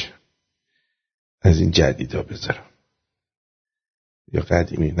شیرین بشه. از این جدیدا بذارم یا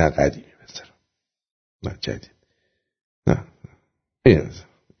قدیمی؟ نه قدیمی بذارم. نه جدید. نه اینو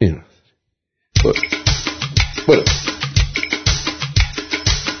بذارم. برو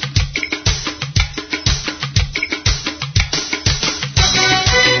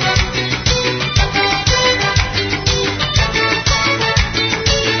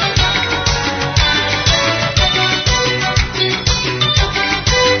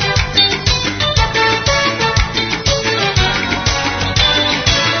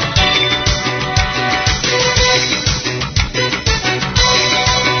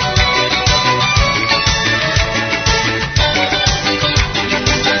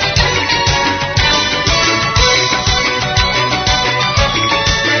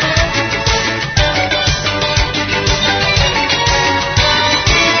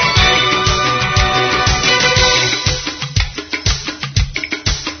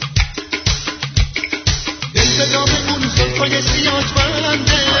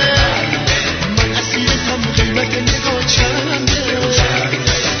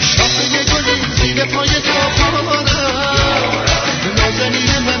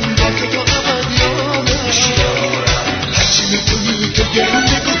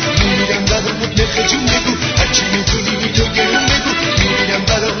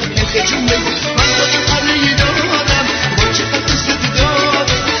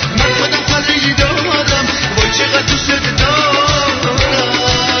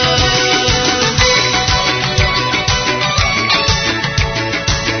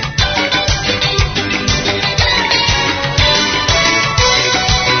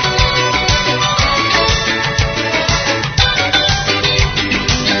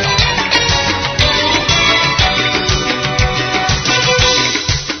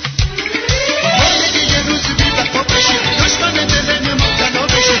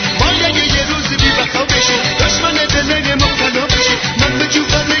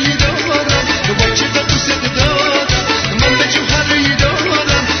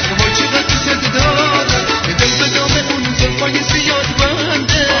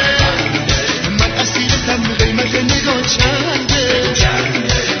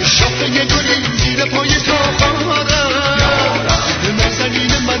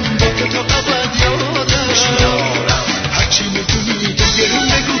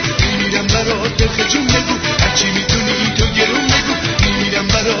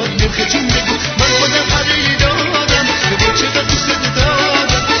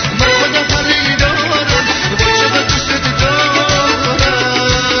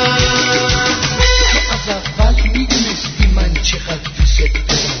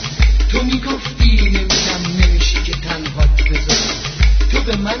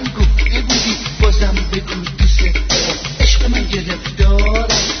به من گفته بودی بازم بگو دوست دارم، عشق من گرفتارم،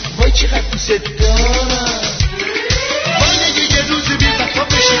 وای چقدر دوست دارم. وای اگه یه روز بی وفا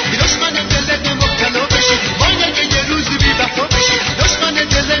بشی دشمن دلت مبتلا بشی، وای اگه یه روز بی وفا بشی دشمن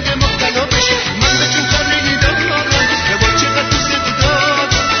دلت مبتلا بشی، من به جون خرگی دارم، وای چقدر دوست دارم،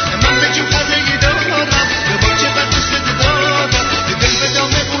 من به جون خرگی دارم، وای چقدر دوست دارم، دل به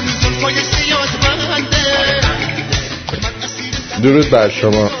دام اون زلفای سیاه بنده. درود بر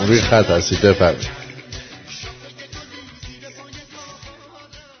شما، روی خط هستید، بفرمایید.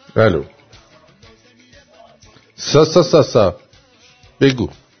 الو ساسا بگو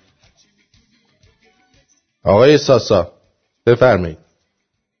آقای ساسا، بفرمایید.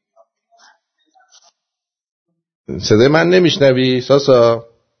 صدای من نمیشنوی ساسا؟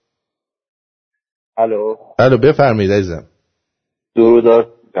 الو بفرمایید عزیزم.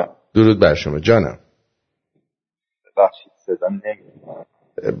 درود بر شما جانم. ببخشید صدا نمیاد.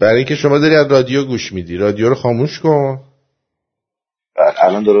 برای اینکه شما داری از رادیو گوش میدی، رادیو رو خاموش کن.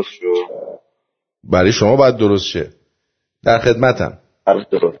 الان درست شد؟ برای شما باید درست شه. در خدمتم. الان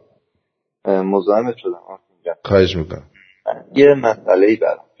درست. مزاحمت شدم آرتین جان. خواهش میکنم. یه مسئله‌ای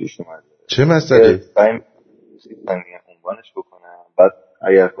برام پیش اومده. چه مسئله؟ سعی عنوانش بکنم، بعد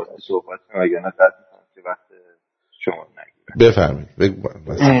اگر خواستی صحبت کنم، اگر نه قطع می‌کنم که وقت شما نگیره. بفرمایید. بگو.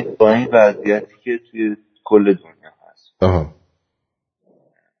 با این وضعیتی که توی کل دنیا هست،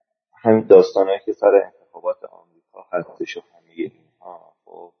 همین داستانایی که سر انتخابات آمریکا هستش و همه اینها،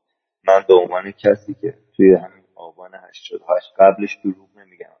 خب من به عنوان کسی که توی همین آبان 88 قبلش دروغ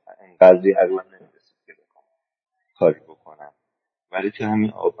نمیگم، انقدری عقلم نمیرسید که بکنم کاری بکنم، ولی توی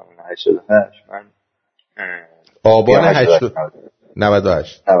همین آبان 88 من آبان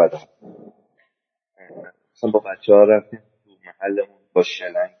 98 مثلا با بچه‌ها رفتیم تو محلمون با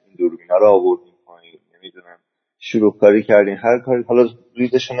شلنگ این دوربینا رو آوردیم پایین، نمیدونم شروع کاری کردیم، هر کاری، حالا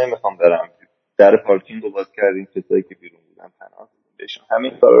ریزشو نمیخوام برم، در پارکینگ رو باز کردیم، کسایی که بیرون بودن پناه بهشون،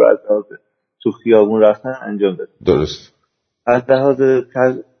 همین کارا رو از لحاظ تو خیابون رفتن انجام دادیم. درست. از لحاظ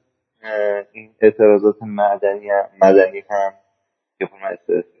این اعتراضات مدنی هم که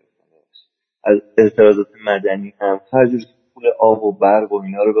از اعتراضات مدنی هم هر جور پول آب و برق و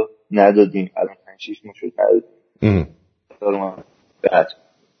اینا رو ندادیم، الان 5-6 ماه شد ندادیم.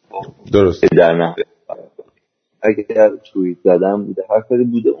 درست. در نحوه اگر توییت زدم بوده، هر کاری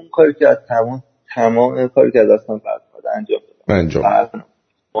بوده، اون کاری که از تمام کاری که از دستم برمیاد انجام.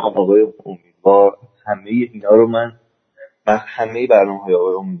 آقای امیدوار همه اینا رو من همه برنامه‌های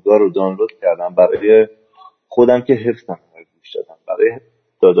آقای امیدوار رو دانلود کردم برای خودم که حفظم گوش دادم، برای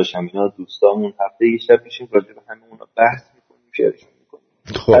داداشم اینا دوستامون هفته یه شب میشیم راجع به همه اونا بحث میکنیم، شعرشون میکنیم.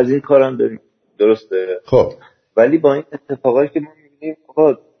 خب. از این کارم داریم، درسته؟ خب. ولی با این اتفاقایی که ما میبینیم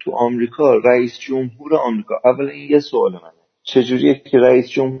تو آمریکا رئیس جمهور آمریکا، اولا این یه سوال منه، چجوریه که رئیس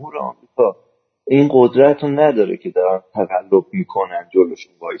جمهور آمریکا این قدرت رو نداره که دارن تقلب میکنن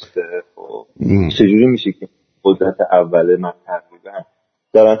جلوشون وایسته؟ خب چجوری میشه که قدرت اوله من تقریبا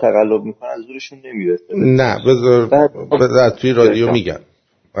دارن تقلب میکنن، زورشون نمیرسه؟ نه بذار توی رادیو میگم،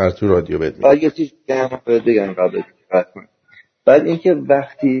 توی رادیو بگم. بعد یه چیز بگم قبل قطع کنم. بعد اینکه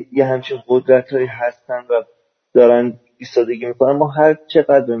وقتی یه همچین قدرتایی هستن و دارن ایستادگی میکنن، ما هر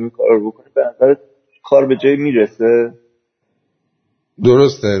چقدر این کار رو بکنیم به نظر کار به جای میرسه؟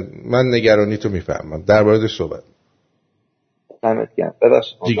 درسته، من نگرانی تو میفهمم، در موردش صحبت دمت گرم،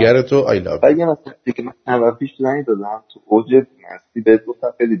 ببخشید جیگر تو آی لاو. بعد یه مثلا دیگه من چند وقت پیش زنگ دادم تو اوج مستی بهت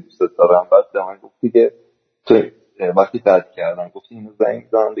گفتم خیلی دوست دارم، بعد به من گفتی که تو وقتی قطع کردم گفتی اینو زنگ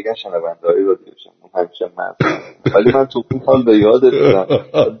دادم دیگه شنونده‌ای رو دیدم همیشه من، ولی من تو اون حال به یادت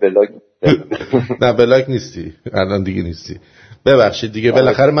دادم بلاک. نه بلاک نیستی الان، دیگه نیستی، ببخشید دیگه،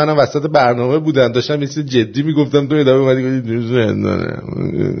 بالاخره منم وسط برنامه بودم داشتم یه چیز جدی میگفتم، تو ادامه اومدی گفتی زندانه.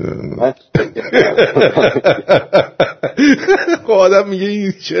 خب آدم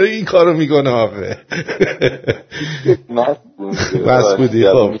میگه چرا این کارو میکنه آخه؟ بس بودی.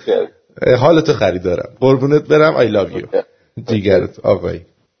 خب حالتو خریدارم، قربونت برم، I love you دیگرت آقای.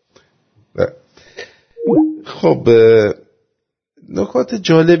 خب نکات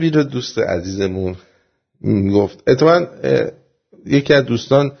جالبی رو دوست عزیزمون گفت. اتفاقا یکی از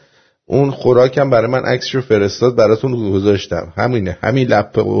دوستان اون خوراکم برای من عکسشو فرستاد، براتون گذاشتم، همینه، همین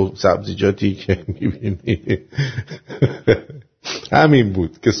لپه و سبزیجاتی که میبینی همین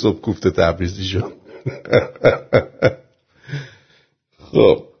بود که صبح کوفته تبریزی شد.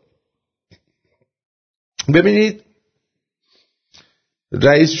 خب ببینید،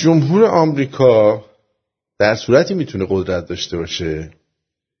 رئیس جمهور آمریکا در صورتی میتونه قدرت داشته باشه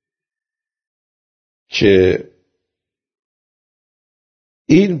که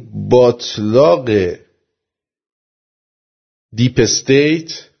این باطلاق دیپ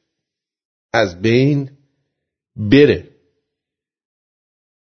استیت از بین بره.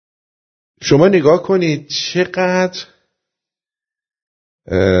 شما نگاه کنید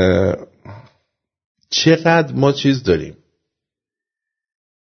چقدر ما چیز داریم،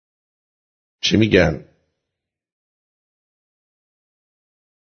 چی میگن،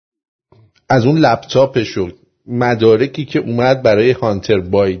 از اون لپتاپش و مدارکی که اومد برای هانتر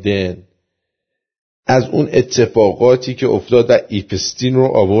بایدن، از اون اتفاقاتی که افتاد و ایپستین رو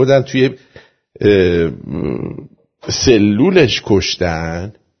آوردن توی سلولش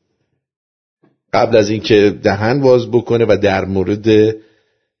کشتن قبل از اینکه دهن باز بکنه و در مورد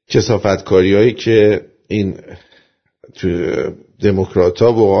کثافتکاری‌هایی که این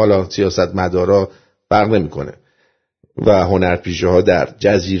دموکرات‌ها و حالا سیاستمدارا فرق نمی‌کنه و هنرپیشه‌ها در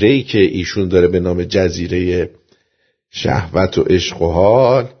جزیره‌ای که ایشون داره به نام جزیره شهوت و عشق و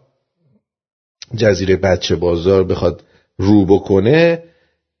حال، جزیره بچه بازار بخواد رو بکنه،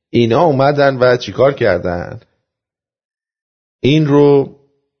 اینا اومدن و چیکار کردن؟ این رو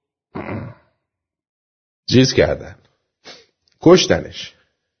چیز کردن، کشتنش.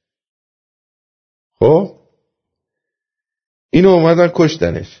 خب اینو اومدن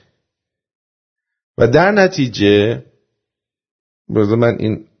کشتنش و در نتیجه بذار من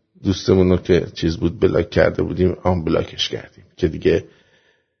این دوستمون رو که چیز بود بلاک کرده بودیم آن بلاکش کردیم که دیگه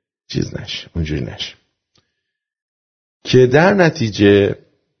چیز نشه، اونجوری نشه، که در نتیجه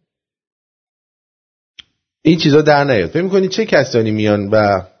این چیزا در نیاد. فکر می‌کنی چه کسانی میان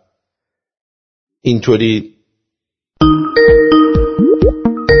و اینطوری،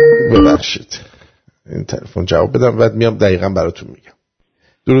 ببخشید این تلفن جواب بدم بعد میام دقیقاً براتون میگم.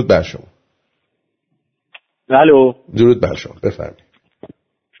 درود بر شما. الو. درود بر شما، بفرمایید.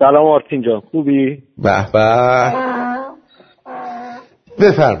 سلام آرتین جان، خوبی؟ به به.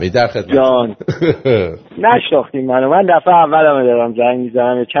 بفرمایید، در خدمت جان. نشناختیم من دفعه اولمه دارم زنگ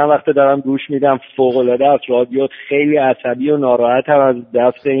میزنم، چند وقت دارم گوش میدم، فوق العاده از رادیو، خیلی عصبی و ناراحتم از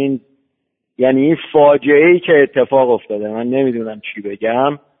دست این، یعنی این فاجعه‌ای که اتفاق افتاده. من نمیدونم چی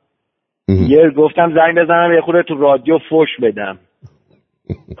بگم. یه گفتم زنگ بزنم یه خورده تو رادیو فوش بدم.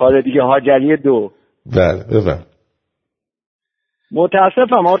 کار دیگه حاجلی 2. بله بفرمایید.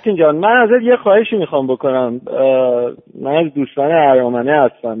 متاسفم آرتین جان، من ازت یه خواهشی میخوام بکنم. من از دوستان ارامنه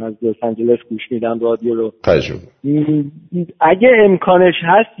هستم، از لس آنجلس گوش میدم رادیو رو. اگه امکانش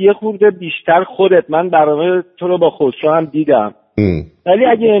هست یه خورده بیشتر خودت، من برنامه تو رو با خسرو هم دیدم، ولی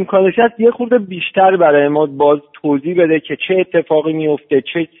اگه امکانش هست یه خورده بیشتر برای ما باز توضیح بده که چه اتفاقی میفته،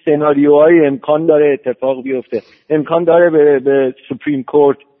 چه سناریوهایی امکان داره اتفاق بیفته. امکان داره به سوپریم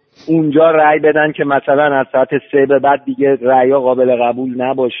کورت اونجا رأی بدن که مثلا از ساعت 3 به بعد دیگه رأی‌ها قابل قبول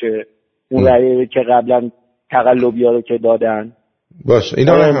نباشه، اون رأیی که قبلا تقلبی‌ها رو که دادن. باشه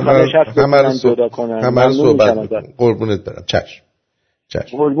اینا همه رو صحبت قربونت برم.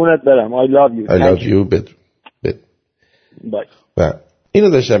 چشم قربونت برم. I love you. بدرود. بای. اینو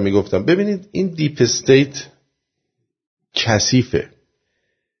داشتم میگفتم. ببینید این دیپ استیت کثیفه.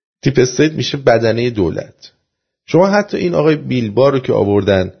 دیپ استیت میشه بدنه دولت. شما حتی این آقای بیلبار رو که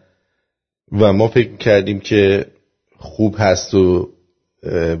آوردن و ما فکر کردیم که خوب هست و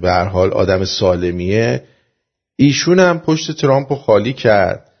به هر حال آدم سالمیه، ایشون هم پشت ترامپ رو خالی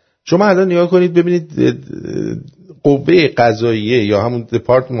کرد. شما الان نگاه کنید ببینید قوه قضاییه یا همون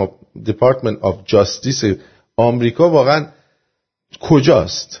Department of Justice آمریکا واقعا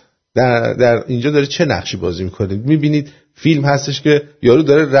کجاست؟ در اینجا داره چه نقشی بازی میکنه؟ میبینید فیلم هستش که یارو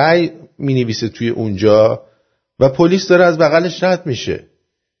داره رأی مینویسه توی اونجا و پلیس داره از بغلش رد میشه.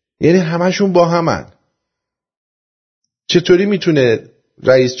 یعنی همشون با همن. چطوری میتونه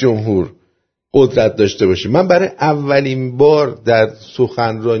رئیس جمهور قدرت داشته باشه؟ من برای اولین بار در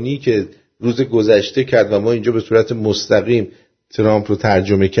سخنرانی که روز گذشته کرد و ما اینجا به صورت مستقیم ترامپ رو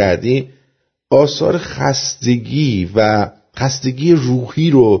ترجمه کردیم، آثار خستگی و خستگی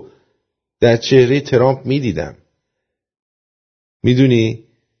روحی رو در چهره ترامپ میدیدم. میدونی؟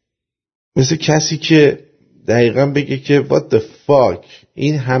 مثل کسی که دقیقاً بگه که what the fuck،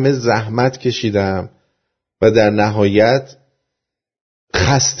 این همه زحمت کشیدم و در نهایت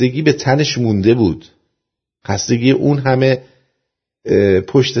خستگی به تنش مونده بود. خستگی اون همه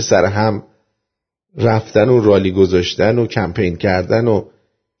پشت سر هم رفتن و رالی گذاشتن و کمپین کردن و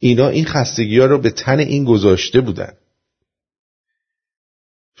اینا، این خستگی ها رو به تن این گذاشته بودن.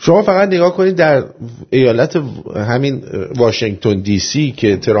 شما فقط نگاه کنید در ایالت همین واشنگتن دی سی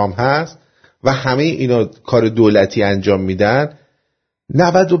که ترامپ هست و همه اینا کار دولتی انجام میدن،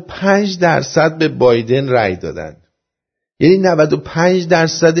 95% به بایدن رای دادن. یعنی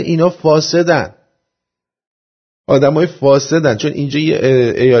 95% اینا فاسدن، آدمای فاسدن، چون اینجا یه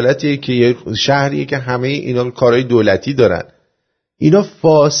ایالتیه که یه شهریه که همه اینا کارهای دولتی دارن. اینا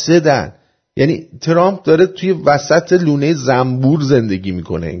فاسدن. یعنی ترامپ داره توی وسط لونه زنبور زندگی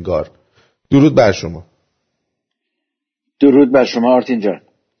میکنه انگار. درود بر شما. درود بر شما آرتین جان.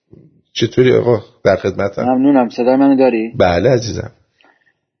 چطوری آقا؟ در خدمتم. ممنونم. صدای منو داری؟ بله عزیزم.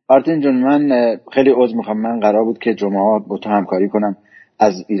 آرتین جان من خیلی عذر میخوام. من قرار بود که جمعه با تو همکاری کنم.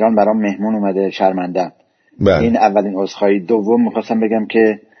 از ایران برام مهمون اومده، شرمندم. بله. این اولین عذرخواهی. دوم میخواستم بگم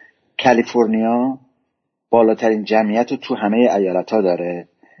که کالیفرنیا بالاترین جمعیت رو تو همه ایالت‌ها داره.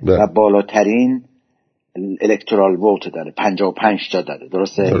 بله. و بالاترین الکترال ووت داره، 55 تا داره.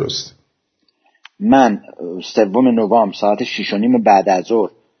 درسته؟ درست. من 3 نوامبر ساعت 6:30 بعد از ظهر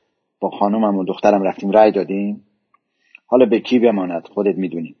با خانومم و دخترم رفتیم رای دادیم. حالا به کی بماند خودت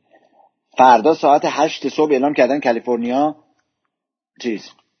میدونی. فردا ساعت 8 صبح اعلام کردن کالیفرنیا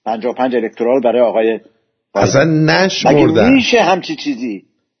 55 الکترال برای آقای اصلا نشمردن. مگه میشه همچی چیزی؟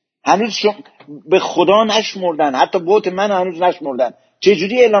 هنوز به خدا نشمردن. حتی ووت من هنوز نشمردن. چه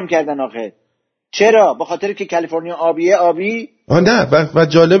جوری اعلام کردن آخه؟ چرا؟ به خاطر که کالیفرنیا آبیه آبی؟ نه و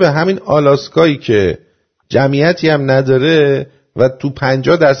جالبه همین آلاسکایی که جمعیتی هم نداره و تو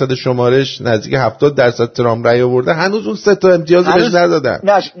 50% شمارش نزدیک 70% ترامپ رای آورده، هنوز اون 3 تا امتیاز بهش ندادن.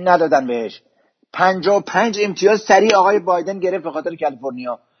 ندادن بهش. 55 امتیاز سریع آقای بایدن گرفت به خاطر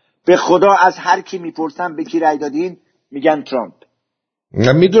کالیفرنیا. به خدا از هر کی میپرسم به کی رای دادین میگن ترامپ.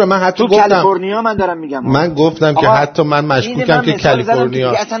 میدونم. من حتی تو کالیفرنیا من دارم میگم. من گفتم که حتی من مشکوکم که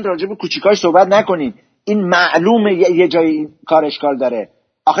کالیفرنیا اصلا راجع به کوچیکاش صحبت نکنین. این معلومه یه جایی کار اشکال داره.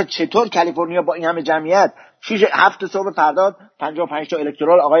 آخه چطور کالیفرنیا با این همه جمعیت 7 صبح فردا 55 تا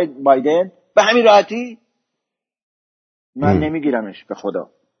الکترال آقای بایدن به همین راحتی؟ من نمیگیرمش به خدا.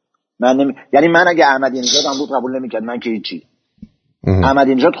 یعنی من اگه احمدی نژاد هم بود قبول نمیکرد. من که هیچی.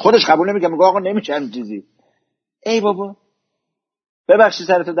 احمدی نژاد خودش قبول نمیکرد. میگه آقا نمیشه این چیزی. ای بابا ببخشید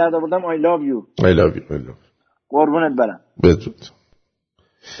سرت درد آوردم. I love you. قربونت برم. بدرود.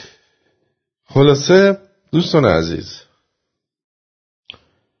 خلاصه دوستان عزیز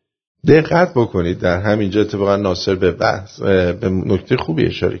دقت بکنید. در همینجا اتفاقا ناصر به نکته خوبی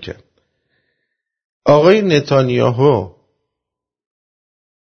اشاره کرد. آقای نتانیاهو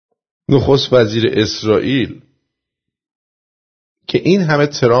نخست وزیر اسرائیل که این همه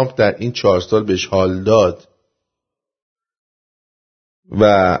ترامپ در این 4 سال بهش حال داد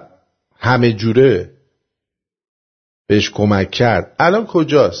و همه جوره بهش کمک کرد، الان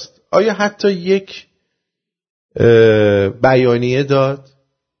کجاست؟ آیا حتی یک بیانیه داد؟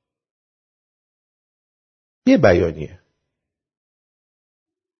 یه بیانیه.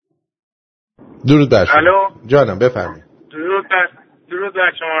 درود بر شما. الو جانم بفرمایید. درود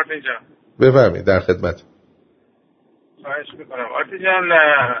بر شما آرتین جان. بفرمایید در خدمت. خواهش میکنم آرتین جان.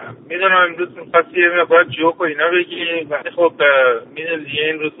 میدونم امروز می‌خواستی یه مقدار جوک و اینا بگی، ولی خب میدونی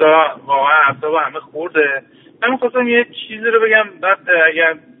این روزا واقعا اعصاب همه خورده. من می‌خواستم یه چیزی رو بگم، بعد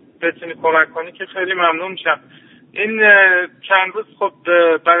اگر بتونی کمک کنی که خیلی ممنون میشم. این چند روز خب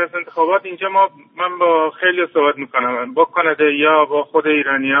بعد از انتخابات اینجا من با خیلی صحبت میکنم، با کانادایی‌ها، با خود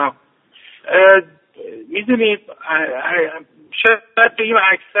ایرانی‌ها. میدونید شاید بگیم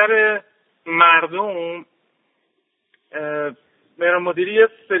اکثر مردم مهران مدیری یه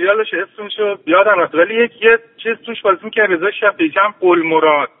سریالش اسمشو یادم رفت، ولی یه چیز توش بازی می‌کرد رضا شفیعی قول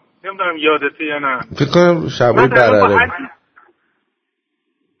مراد، نمیدونم یادته یا نه. فکر کنم شبای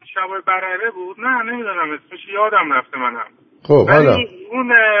برره بود. نه نمیدونم اسمش، یادم رفته منم. خب حالا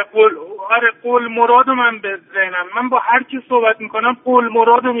اون قول مرادو من به ذهنم، من با هر کی صحبت میکنم قول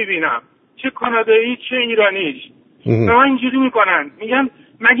مرادو میبینم، چه کانادایی چه ایرانیش. من اینجوری میکنن، میگن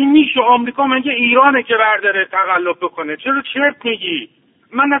مگه میشه آمریکا مگه ایرانه که برداره تقلب بکنه؟ چرا چرت میگی؟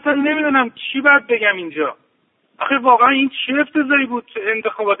 من اصلا نمیدونم چی باید بگم اینجا. آخه واقعا این چه افتضاحی بود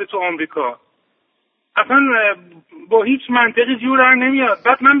انتخابات تو آمریکا. اصلا با هیچ منطقی جور در نمیاد.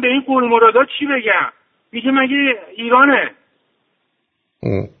 بعد من به این قول مرادا چی بگم؟ میگه مگه ایرانه.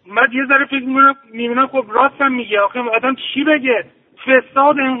 بعد یه ذره فکر میبینم خب راستم میگه. آخه آدم چی بگه؟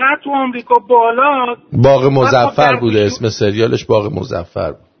 فساد انقدر تو آمریکا بالا. باغ مظفر بوده اسم سریالش، باغ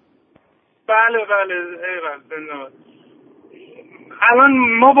مظفر بود. بله ایوه. الان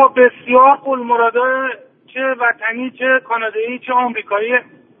ما با بسیار قول مرادا چه وطنی چه کانادایی چه آمریکایی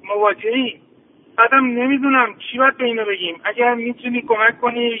مواجهی. بعدم نمیدونم چی باید به اینا بگیم. اگر میتونی کمک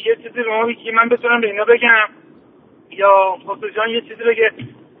کنی یه چیزی به ما بگی من بتونم به اینا بگم، یا خسرو جان یه چیزی بگه،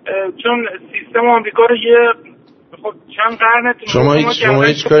 چون سیستم آمریکا رو یه خب چند قرن شما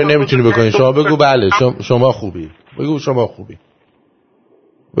هیچ کاری نمیتونی بکنی. شما بگو بله شما خوبی. بگو شما خوبی.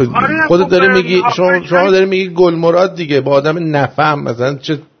 خودت داری میگی، شما داری میگی گل مراد دیگه، با آدم نفهم مثلا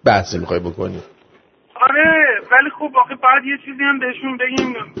چه بحثی میخوای بکنی؟ آره ولی خب آخه بعد یه چیزی هم بهشون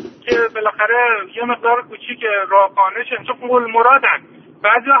بگیم. که بالاخره یه مقدار کوچیک راهخانه‌شه، چون قول مرادن.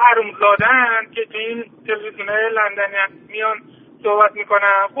 بعضیا حرومزادن که تو این تلویزیون‌های لندنی میان صحبت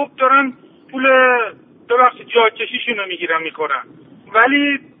میکنن، خب دارن پول ببخشید جاکشیشونو میگیرن میخورن،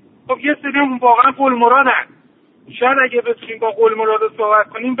 ولی خب یه سری هم واقعا قول مرادن. شاید اگه بتونیم با قول مراد صحبت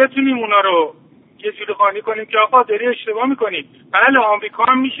کنیم بتونیم اونا رو یه جوری قانع کنیم که آقا داری اشتباه میکنیم. بله آمریکا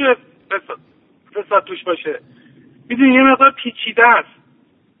هم میشه فساد توش باشه، میدونی یه مقدار پیچیده است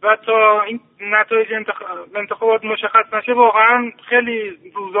و تا این نتایج انتخابات مشخص نشه واقعا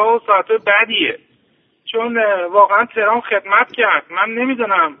خیلی روزا و ساعت‌های بعدیه. چون واقعا ترامپ خدمت کرد، من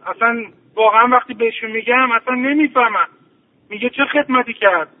نمیدونم اصلا واقعا وقتی بهشون میگم اصلا نمیفهمم، میگه چه خدمتی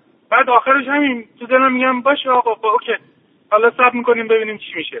کرد، بعد آخرش همین تو دلم میگم باشه آقا اوکی حالا صبر میکنیم ببینیم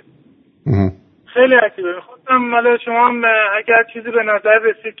چی میشه. خیلی عجیبه. خواستم مال شما هم اگر چیزی به نظر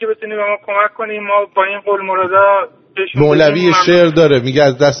رسید که بتونی به ما کمک کنیم ما با این قول مرادا بهشون. مولوی شعر داره میگه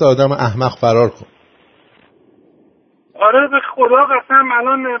از دست آدم احمق فرار کن. آره به خدا قسم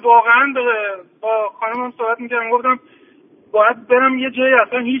الان واقعا با خانمم صحبت میکردم، گفتم باید برم یه جایی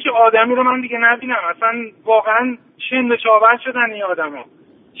اصلا هیچ آدمی رو من دیگه نبینم، اصلا واقعا چه نشاور شدن این آدما،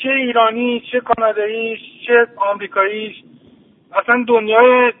 چه ایرانی چه کانادایی چه آمریکایی، اصلا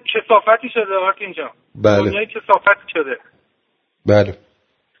دنیای کثافتی شده آرتین جان. بله. دنیای کثافتی شده. بله.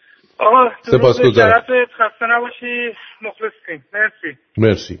 آقا سپاسگزارم. خسته نباشی، مخلصیم.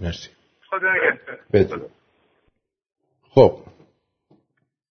 مرسی. خدا نگهدار. خب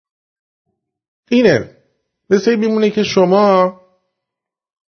اینه مثل میمونه که شما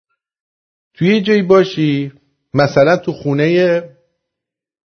توی یه جایی باشی، مثلا تو خونه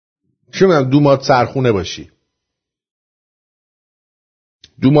دومات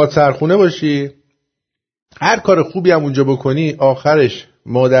سرخونه باشی، هر کار خوبی هم اونجا بکنی آخرش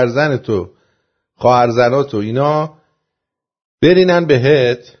مادر زنت و خواهر زنات و اینا برینن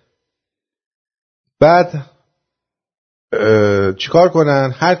بهت، بعد چیکار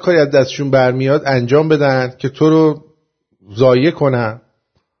کنن؟ هر کاری از دستشون برمیاد انجام بدن که تو رو ضایع کنن.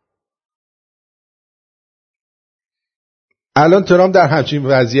 الان ترامپ در همچین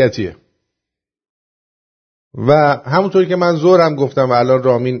وضعیتیه و همونطوری که من زورم گفتم و الان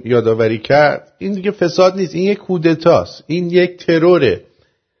رامین یادآوری کرد، این دیگه فساد نیست، این یک کودتاست، این یک تروره.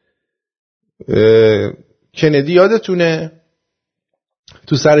 کندی یادتونه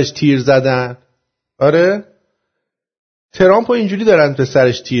تو سرش تیر زدن؟ آره ترامپو اینجوری دارن به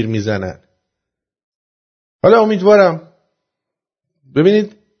سرش تیر میزنن. حالا امیدوارم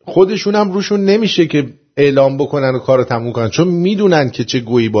ببینید خودشون هم روشون نمیشه که اعلام بکنن و کارو تموم کنن، چون میدونن که چه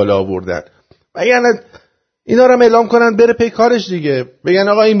گویی بالا آوردن. وگرنه اینا رو هم اعلام کنن بره پی کارش دیگه، بگن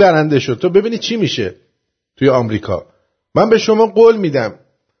آقا این برنده شد، تو ببینید چی میشه توی آمریکا. من به شما قول میدم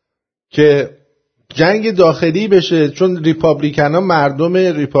که جنگ داخلی بشه، چون ریپابلیکن ها مردم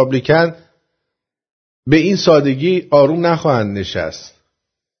ریپابلیکن به این سادگی آروم نخواهند نشست.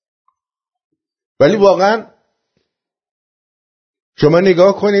 ولی واقعا شما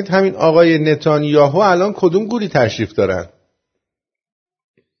نگاه کنید همین آقای نتانیاهو الان کدوم گوری تشریف دارن؟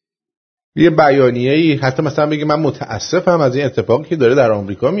 یه بیانیه‌ای حتی مثلا بگه من متاسفم از این اتفاقی که داره در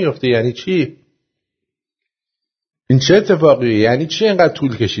آمریکا میفته. یعنی چی؟ این چه اتفاقیه؟ یعنی چی اینقدر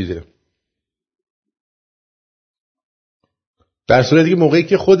طول کشیده؟ در صورتی که موقعی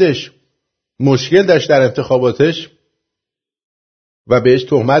که خودش مشکل داشت در انتخاباتش و بهش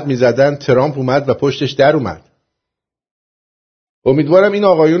تهمت میزدن، ترامپ اومد و پشتش در اومد. امیدوارم این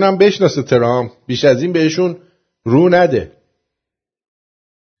آقایون هم بشناسه ترامپ، بیش از این بهشون رو نده،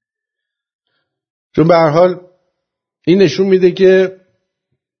 چون به هر حال این نشون میده که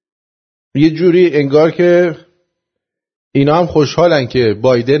یه جوری انگار که اینا هم خوشحالن که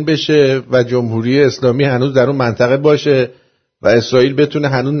بایدن بشه و جمهوری اسلامی هنوز در اون منطقه باشه و اسرائیل بتونه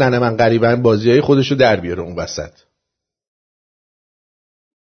هنوز ننه من قریبن بازیای خودشو در بیاره اون وسط،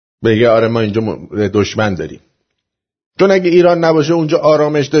 بگه آره ما اینجا دشمن داریم. چون اگه ایران نباشه اونجا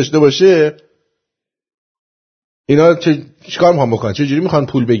آرامش داشته باشه، اینا چیکار میخوان بکنن؟ چه جوری میخوان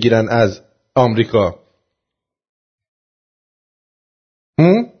پول بگیرن از آمریکا؟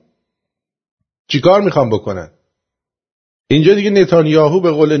 چیکار میخوان بکنن؟ اینجا دیگه نتانیاهو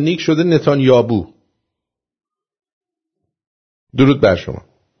به قول نیک شده نتانیابو. درود بر شما.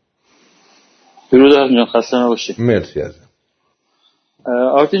 درود جان، خسته نباشی. مرسی ازم.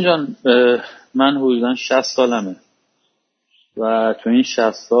 آرتین جان، من حدوداً 60 سالمه و تو این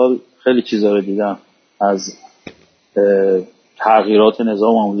 60 سال خیلی چیزا رو دیدم، از تغییرات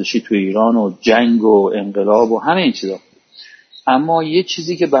نظام آموزشی تو ایران و جنگ و انقلاب و همه این چیزا. اما یه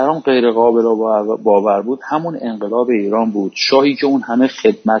چیزی که برام غیر قابل باور بود همون انقلاب ایران بود. شاهی که اون همه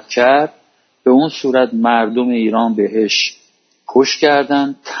خدمت کرد، به اون صورت مردم ایران بهش پشت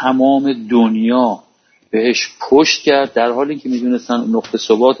کردن، تمام دنیا بهش پشت کرد، در حالی که میدونستن نقطه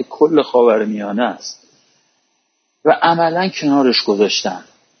ثبات کل خاورمیانه است و عملا کنارش گذاشتن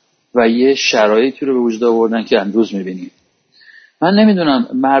و یه شرایطی رو به وجود آوردن که امروز میبینیم. من نمیدونم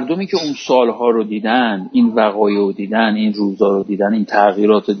مردمی که اون سالها رو دیدن، این وقایع رو دیدن، این روزا رو دیدن، این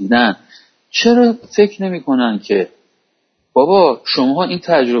تغییرات رو دیدن، چرا فکر نمی کنن که بابا شما این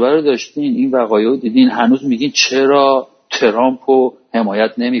تجربه رو داشتین، این وقایع رو دیدین، هنوز میگین چرا ترامپ رو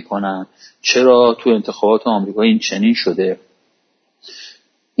حمایت نمی کنن، چرا تو انتخابات آمریکا این چنین شده؟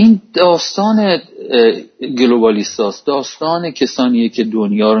 این داستان گلوبالیستاست، داستان کسانیه که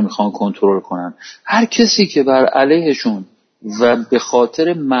دنیا رو میخوان کنترل کنن. هر کسی که بر علیهشون و به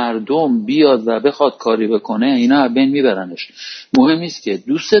خاطر مردم بیاد و بخواد کاری بکنه، اینا بین میبرنش. مهم نیست که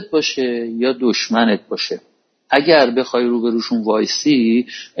دوستت باشه یا دشمنت باشه، اگر بخوای روبروشون وایسی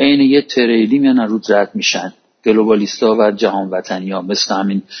عین یه تریلی میان رو رد میشن. گلوبالیستا و جهان وطنی‌ها مثل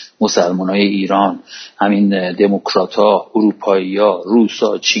همین مسلمانای ایران، همین دموکرات‌ها، اروپایی‌ها،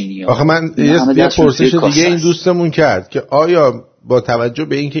 روسا، چینی‌ها. آخه من یه پرسش دیگه این دوستمون کرد که آیا با توجه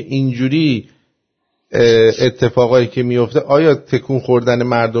به اینکه اینجوری اتفاقایی که میفته، آیا تکون خوردن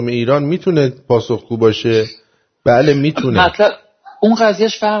مردم ایران میتونه پاسخگو باشه؟ بله میتونه. مطلب اون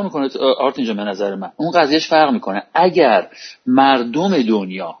قضیهش فرق میکنه آرتین جان، به نظر من اون قضیهش فرق میکنه. اگر مردم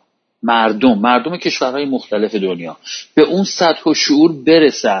دنیا، مردم کشورهای مختلف دنیا به اون سطح و شعور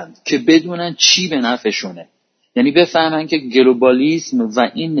برسند که بدونن چی به نفعشونه، یعنی بفهمن که گلوبالیسم و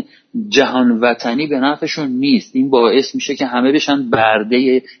این جهان وطنی به نفعشون نیست، این باعث میشه که همه بشن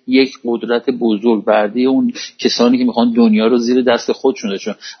برده یک قدرت بزرگ، برده اون کسانی که میخوان دنیا رو زیر دست خودشون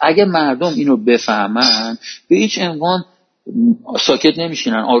داشتن. اگه مردم اینو بفهمن به هیچ عنوان ساکت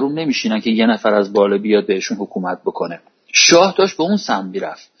نمیشینن، آروم نمیشینن که یه نفر از بالا بیاد بهشون حکومت بکنه. شاه داشت به اون سمت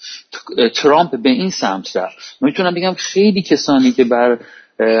میرفت، ترامپ به این سمت رفت. میتونم بگم خیلی کسانی که بر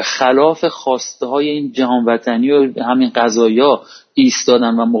خلاف خواسته های این جهان وطنی و همین قضایا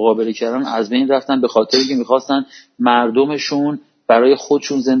ایستادن و مقابله کردن از بین رفتن، به خاطر اینکه میخواستن مردمشون برای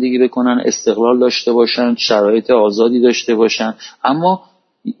خودشون زندگی بکنن، استقلال داشته باشن، شرایط آزادی داشته باشن. اما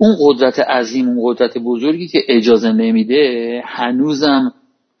اون قدرت عظیم، اون قدرت بزرگی که اجازه نمیده، هنوزم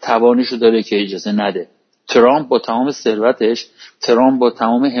توانشو داره که اجازه نده. ترامپ با تمام ثروتش، ترامپ با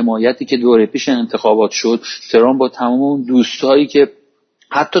تمام حمایتی که دوره پیش انتخابات شد، ترامپ با تمام اون دوستایی که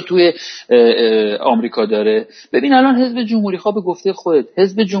حتی توی آمریکا داره. ببین الان حزب جمهوری خواه، به گفته خودت،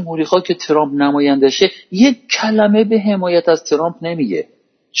 حزب جمهوری خواه که ترامپ نمایندشه یک کلمه به حمایت از ترامپ نمیگه.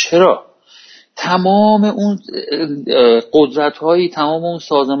 چرا؟ تمام اون قدرت‌هایی، تمام اون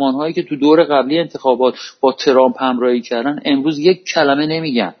سازمان‌هایی که تو دور قبلی انتخابات با ترامپ همراهی کردن امروز یک کلمه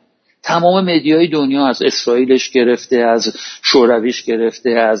نمیگن. تمام مدیای دنیا، از اسرائیلش گرفته، از شورویش گرفته،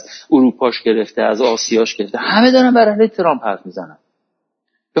 از اروپاش گرفته، از آسیاش گرفته، همه دارن بر علیه ترامپ حرف میزنن.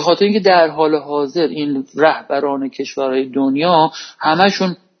 به خاطر اینکه در حال حاضر این رهبران کشورهای دنیا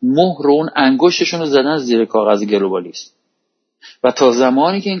همشون مهر و اون انگشتشون رو زدن زیر کاغذ گلوبالیسم. و تا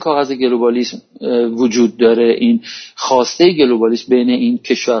زمانی که این کاغذ گلوبالیسم وجود داره، این خواسته گلوبالیسم بین این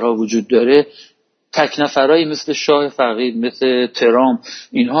کشورها وجود داره، تک نفرایی مثل شاه فقید، مثل ترامپ،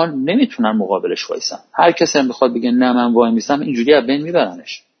 اینها نمیتونن مقابلش وایسن. هر کسی هم بخواد بگه نه من وای میسم، اینجوری از بین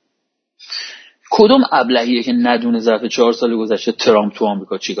میبرنش. کدوم ابلهیه که ندونه ظرف 4 سال گذشته ترامپ تو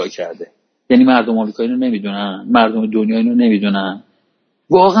آمریکا چیکار کرده؟ یعنی مردم آمریکا اینو نمیدونن، مردم دنیا اینو نمیدونن.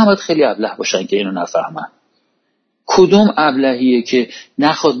 واقعا باید خیلی ابله باشن که اینو نفهمن. کدوم ابلهیه که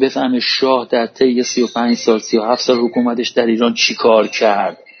نخواد بفهمه شاه در طی 35 سال 37 سال حکومتش در ایران چیکار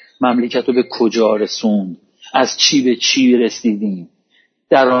کرد، مملکت رو به کجا رسوند، از چی به چی رسیدیم،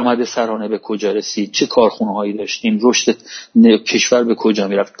 درآمد سرانه به کجا رسید، چه کارخونه هایی داشتیم، رشد کشور به کجا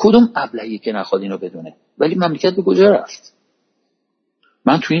میرفت. کدوم ابلهی که نخواد اینو بدونه؟ ولی مملکت به کجا رفت؟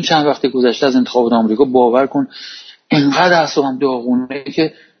 من تو این چند وقت گذشته از انتخابات آمریکا باور کن انقدر اعصابم داغونه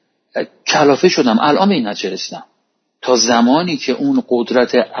که کلافه شدم. الان به این نتیجه رسیدم تا زمانی که اون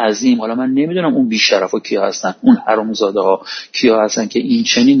قدرت عظیم، حالا من نمیدونم اون بیشرفا کیا هستن، اون حرامزاده ها کیا هستن که این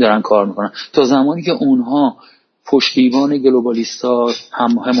چنین دارن کار میکنن، تا زمانی که اونها پشتیبان گلوبالیستا،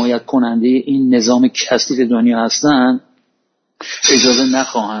 حمایت کننده این نظام کثیف دنیا هستن، اجازه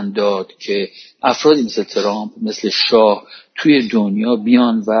نخواهند داد که افرادی مثل ترامپ، مثل شاه توی دنیا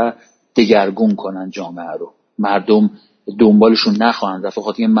بیان و دگرگون کنن جامعه رو. مردم دنبالشون نخواهند رفت،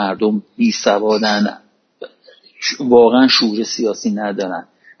 خاطر اینکه مردم بی سوادن، واقعا شعور سیاسی ندارن،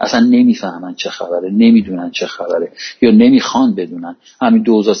 اصلا نمیفهمن چه خبره، نمیدونن چه خبره یا نمیخوان بدونن. همین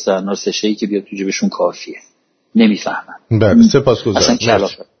 2000 سرنار سشه‌ای که بیاد تو جیبشون کافیه، نمیفهمن. بله سپاسگزارم. اصلا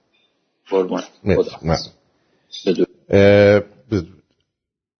کلافه. قربان خدا.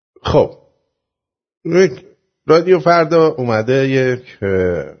 خب رادیو فردا اومده یک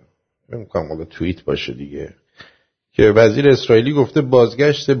نمی‌کنم حالا توییت باشه دیگه که وزیر اسرائیلی گفته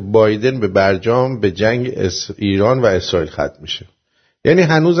بازگشت بایدن به برجام به جنگ ایران و اسرائیل ختم میشه. یعنی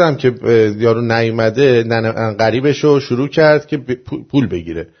هنوزم که یارو نیومده قریبشو شروع کرد که پول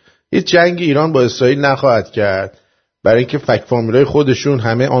بگیره. هیچ جنگ ایران با اسرائیل نخواهد کرد برای اینکه فک فامیلای خودشون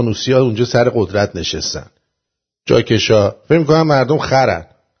همه آنوسیا اونجا سر قدرت نشستن. جاکشا فکر می‌کنم مردم خرن.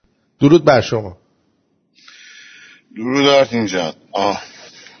 درود بر شما. درود آرتین جان.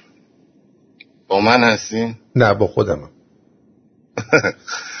 با من هستی؟ نه با خودمم.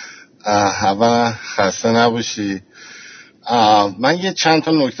 اولا خسته نباشی. من یه چند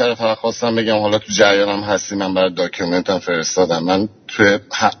تا نکته رو فقط خواستم بگم، حالا تو جریانم هستی، من برای داکیومنتم فرستادم. من توی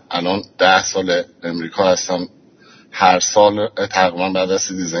الان 10 سال امریکا هستم، هر سال تقریبا بعد از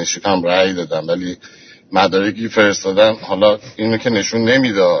سیتیزنشیپ هم رأی دادم، ولی مدارکی فرستادم حالا اینو که نشون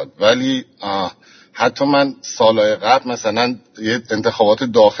نمیداد، ولی حتی من سالهای قبل مثلا یه انتخابات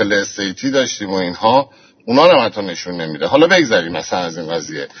داخل استیتی داشتیم و اینها، اونا رو حتی نشون نمیده. حالا بگذاریم مثلا از این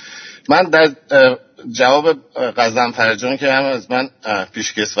قضیه. من در جواب قزنفرجان که هم از من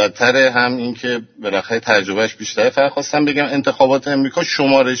پیشکسوت‌تره، هم این که بالاخره تجربهش بیشتره، فقط خواستم بگم انتخابات امریکا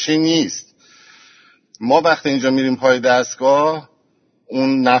شمارشی نیست. ما وقتی اینجا میریم پای دستگاه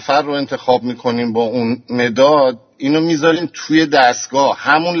اون نفر رو انتخاب میکنیم با اون مداد، اینو میذاریم توی دستگاه،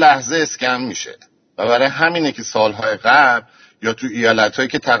 همون لحظه اسکن میشه. و برای همینه که سالهای قبل یا تو ایالتهایی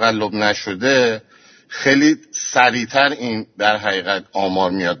که تقلب نشده خیلی سریعتر این در حقیقت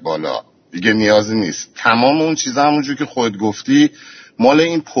آمار میاد بالا. دیگه نیازی نیست. تمام اون چیزا همونجور که خود گفتی مال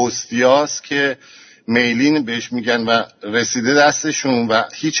این پستیاست که میلین بهش میگن و رسیده دستشون و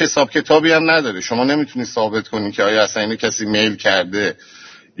هیچ حساب کتابی هم نداره. شما نمیتونی ثابت کنی که آیا اصلا اینو کسی میل کرده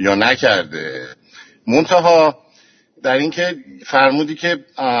یا نکرده. منتها در این که فرمودی که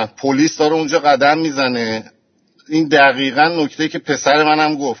پلیس داره اونجا قدم میزنه، این دقیقاً نکته که پسر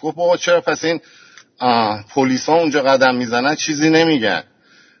منم گفت بابا چرا پس این پلیس ها اونجا قدم میزنن چیزی نمیگن.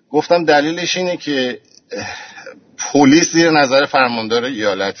 گفتم دلیلش اینه که پلیس زیر نظر فرماندار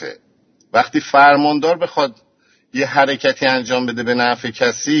ایالته. وقتی فرماندار بخواد یه حرکتی انجام بده به نفع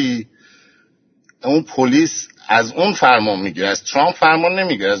کسی، اون پلیس از اون فرمان میگیره، از ترامپ فرمان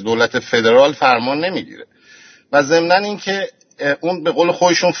نمیگیره، از دولت فدرال فرمان نمیگیره. و ضمناً این که اون به قول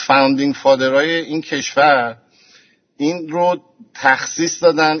خودشون فاوندینگ فادرای این کشور این رو تخصیص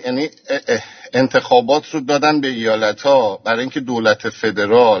دادن، یعنی انتخابات رو دادن به ایالت‌ها برای اینکه دولت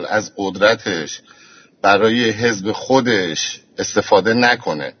فدرال از قدرتش برای حزب خودش استفاده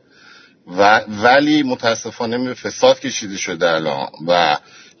نکنه. ولی متاسفانه به فساد کشیده شده الان و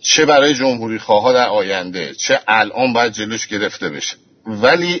چه برای جمهوری خواها در آینده چه الان باید جلوش گرفته بشه.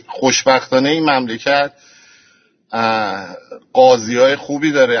 ولی خوشبختانه این مملکت قاضیای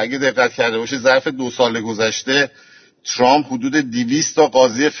خوبی داره. اگه دقت کرده باشی ظرف 2 سال گذشته ترامپ حدود 200 تا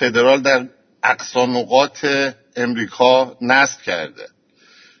قاضی فدرال در اقصا نقاط امریکا نصب کرده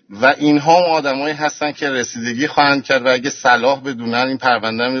و اینها هم آدمایی هستن که رسیدگی خواهند کرد و اگه صلاح بدونن این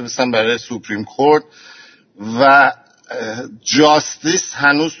پرونده رو می‌رسن برای سوپریم کورت و جاستیس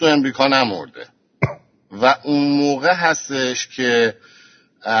هنوز تو امریکا نمرده و اون موقع هستش که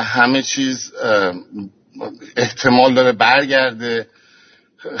همه چیز احتمال داره برگرده.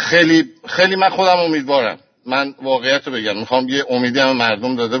 خیلی خیلی من خودم امیدوارم، من واقعیت رو بگم، میخوام یه امیدی هم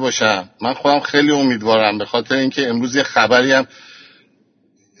مردم داده باشم. من خودم خیلی امیدوارم به خاطر اینکه امروز یه خبری هم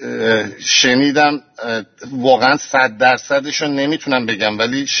شنیدم، واقعا 100% نمیتونم بگم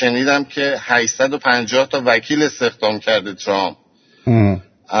ولی شنیدم که 850 تا وکیل استخدام کرده ترامپ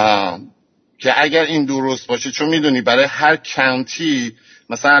که اگر این درست باشه، چون میدونی برای هر کانتی،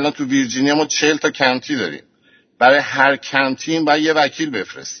 مثلا الان تو ویرجینیا ما 40 تا کانتی داریم، برای هر کانتی این باید یه وکیل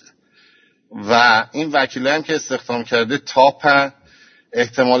بفرسته و این وکیله هم که استخدام کرده تاپ،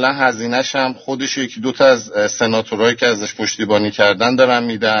 احتمالا هزینه‌ش هم خودش 1-2 تا از سناتورایی که ازش پشتیبانی کردن دارن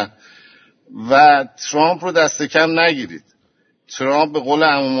میدن و ترامپ رو دست کم نگیرید. ترامپ به قول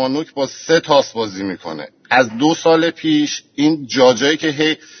عمو مانوک با 3 تاس بازی میکنه. از 2 سال پیش این جاجایی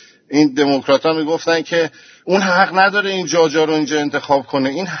که این دموکرات‌ها میگفتن که اون حق نداره این جاجا رو اینجا انتخاب کنه،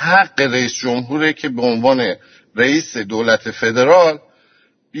 این حق رئیس جمهوره که به عنوان رئیس دولت فدرال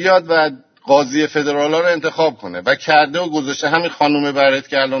بیاد و قاضی فدرال ها رو انتخاب کنه و کرده و گذاشته. همین خانم برت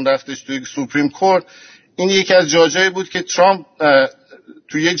که الان رفتش توی سوپریم کورت، این یکی از جاجایی بود که ترامپ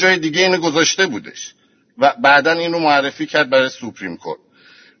توی یه جای دیگه اینو گذاشته بودش و بعدن اینو معرفی کرد برای سوپریم کورت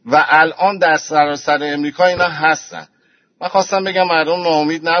و الان در سراسر امریکا اینا هستن. من خواستم بگم مردم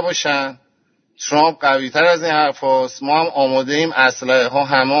ناامید نباشن، ترامپ قوی تر از این حرف هست، ما هم آماده ایم، اسلحه ها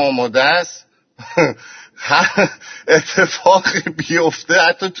همه آماده است اتفاقی بیفته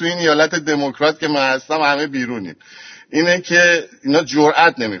حتی تو این ایالت دموکرات که من هستم همه بیرونیم، اینه که اینا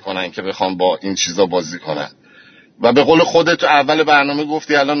جرئت نمیکنن که بخوام با این چیزا بازی کنن. و به قول خودت اول برنامه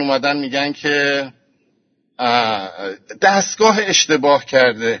گفتی الان اومدن میگن که دستگاه اشتباه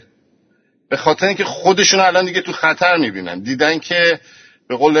کرده، به خاطر اینکه خودشون الان دیگه تو خطر میبینن، دیدن که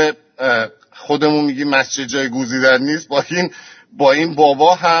به قول خودمون میگیم مسجد جای گزیدن نیست. با این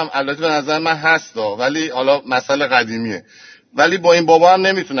بابا هم البته به نظر من هستا، ولی حالا مسئله قدیمیه، ولی با این بابا هم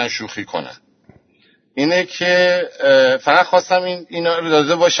نمیتونن شوخی کنن. اینه که فقط خواستم اینا رو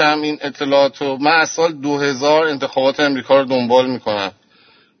داده باشم، این اطلاعاتو. من از سال 2000 انتخابات امریکا رو دنبال میکنم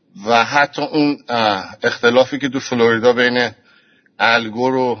و حتی اون اختلافی که تو فلوریدا بین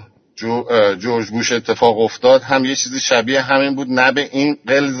الگور و جورج بوش اتفاق افتاد هم یه چیزی شبیه همین بود، نه به این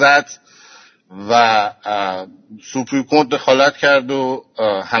غلظت، و سوپریم کورت دخالت کرد و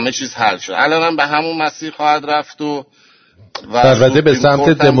همه چیز حل شد. الان هم به همون مسیر خواهد رفت و البته به سمت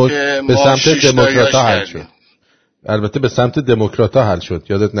دموکرات‌ها حل شد. البته به سمت دموکرات‌ها حل شد،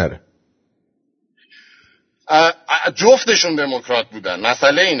 یادت نره. جفتشون دموکرات بودن،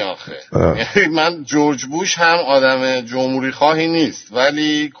 مسئله این آخه. من جورج بوش هم آدم جمهوری خواهی نیست،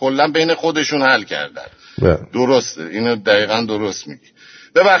 ولی کلا بین خودشون حل کردن. درسته، اینو دقیقاً درست میگی.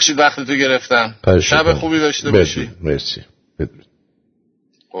 ببخشید وقتتو گرفتم. شب خوبی داشته باشی. مرسی. بدرود.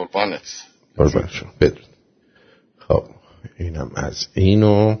 قربانت. قربان شما. بدرود. خب اینم از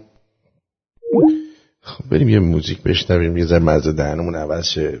اینو. خب بریم یه موزیک بشنویم، یه ذره مزه دهنمون عوض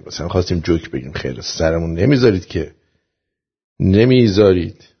شه. مثلا خواستیم جوک بگیم، خیلی سرمون نمیذارید که.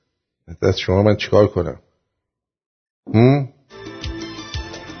 نمیذارید. دست شما من چیکار کنم؟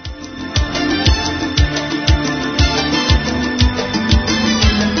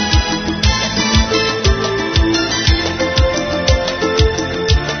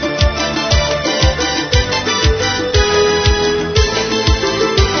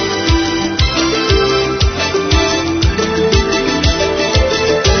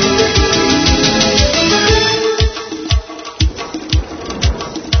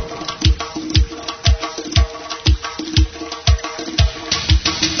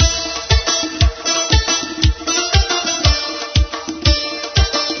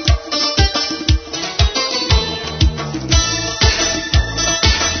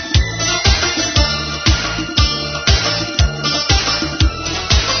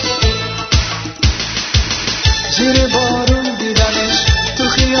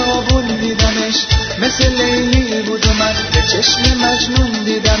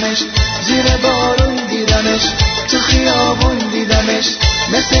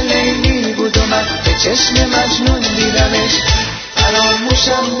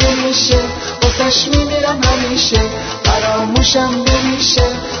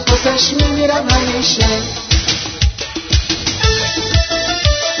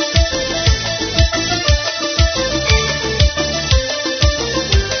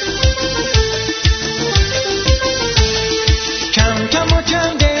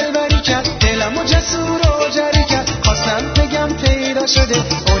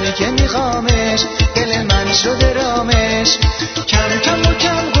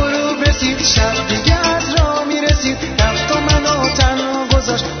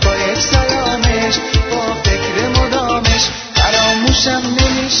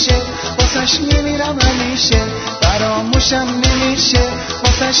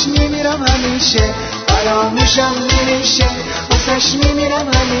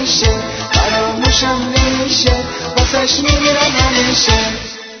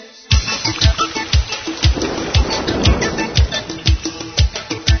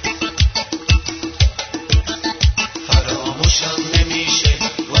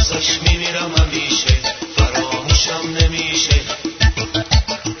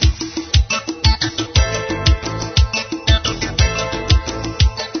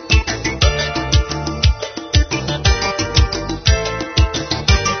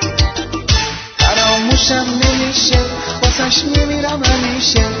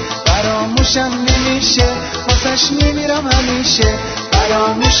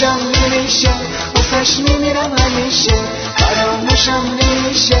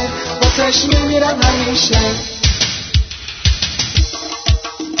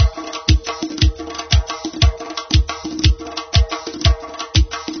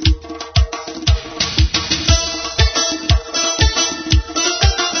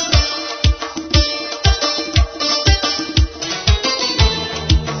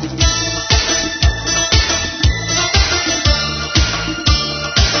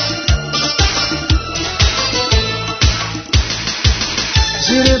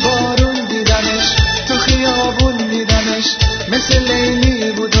 دیدمش، تو خیابون دیدمش، مثل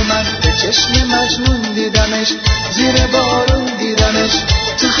لیلی بود و من به چشم مجنون دیدمش، زیر بارون دیدمش،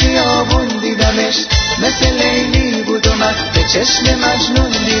 تو خیابون دیدمش، مثل لیلی بود و من به چشم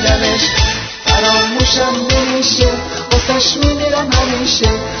مجنون دیدمش. فراموشم نمیشه واسش میمیرم همیشه،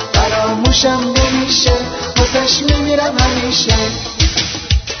 فراموشم نمیشه واسش میمیرم همیشه.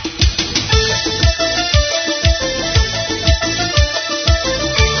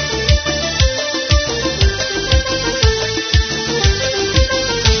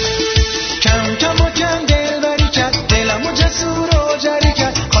 کم کم و کم دلبری کرد، دلمو جسور و جری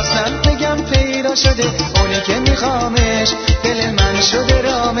کرد، خواستم بگم پیدا شده اونی که میخوامش، دل من شده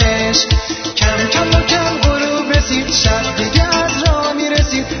رامش. کم کم و کم غروب رسید، شب دیگه از راه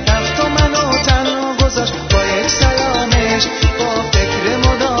میرسید، رفت و منو تنها گذاشت با یک سلامش، با فکر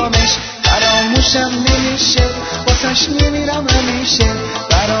مدامش. فراموشم نمیشه واسش میمیرم همیشه،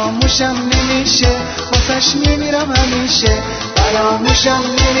 فراموشم نمیشه واسش میمیرم همیشه، فراموشم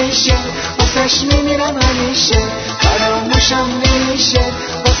نمیشه واسش میمیرم همیشه، فراموشم نمیشه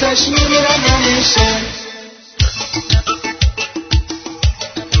واسش میمیرم همیشه.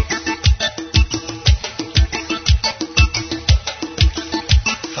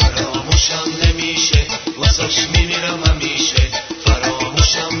 فراموشم نمیشه واسش میمیرم همیشه،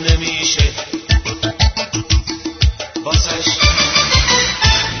 فراموشم نمیشه واسش.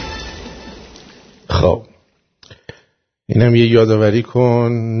 خب اینم یه یادآوری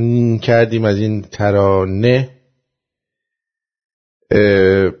کردیم از این ترانه.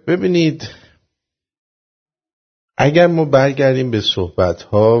 ببینید اگر ما برگردیم به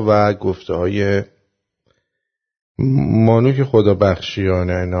صحبت‌ها و گفته‌های مانوک خدا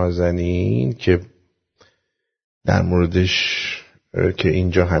بخشیانه نازنین که در موردش که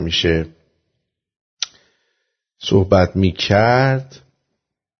اینجا همیشه صحبت می‌کرد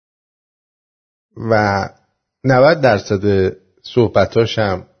و 90% صحبتاش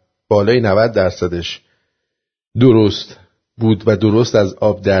هم بالای 90%ش درست بود و درست از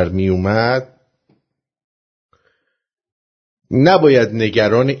آب در می اومد، نباید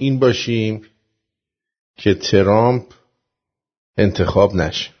نگران این باشیم که ترامپ انتخاب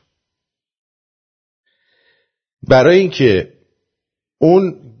نشه. برای اینکه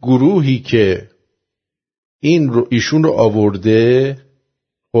اون گروهی که ایشون رو آورده،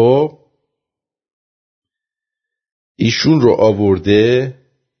 خب ایشون رو آورده،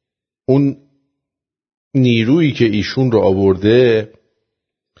 اون نیرویی که ایشون رو آورده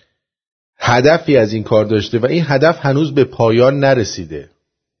هدفی از این کار داشته و این هدف هنوز به پایان نرسیده.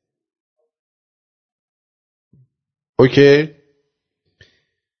 اوکی؟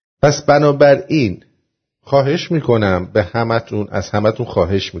 پس بنابراین خواهش میکنم از همتون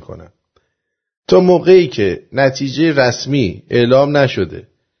خواهش میکنم تا موقعی که نتیجه رسمی اعلام نشده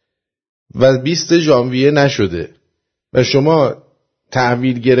و 20 ژانویه نشده و شما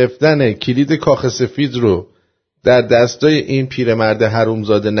تحویل گرفتن کلید کاخ سفید رو در دستای این پیرمرد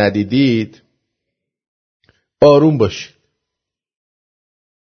حرومزاده ندیدید، آروم باشید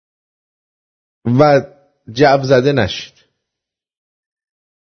و جو زده نشید.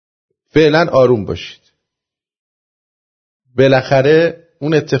 فعلا آروم باشید. بالاخره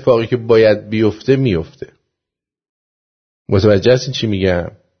اون اتفاقی که باید بیفته میفته. متوجه هستین چی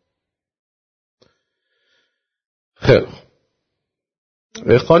میگم؟ خیلی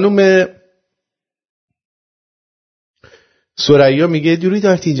خانم سریا میگه درود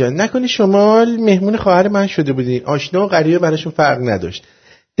آرتین جان، نکنی شما مهمون خواهر من شده بودین، آشنا و غریبه براشون فرق نداشت،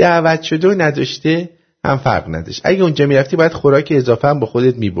 دعوت شده و نداشته هم فرق نداشت، اگه اونجا میرفتی باید خوراک اضافه هم با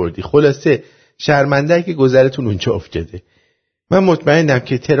خودت میبردی. خلاصه شرمنده که گذرتون اونجا افتاده. من مطمئنم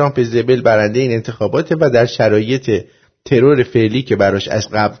که ترامپ زبل برنده این انتخاباته و در شرایط ترور فعلی که براش از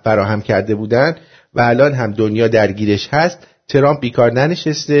قبل فراهم کرده بودن و الان هم دنیا درگیرش هست، ترامپ بیکار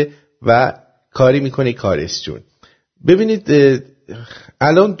ننشسته و کاری میکنه کارش جون. ببینید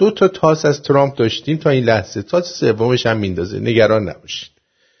الان 2 تاس از ترامپ داشتیم تا این لحظه، تاس سومش هم میندازه. نگران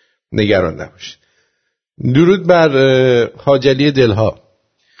نباشید. درود بر حاجلی دلها.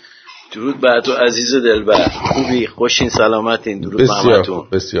 درود بر تو عزیز دلبر، خوبی؟ خوشین؟ سلامتین؟ درود بر همتون.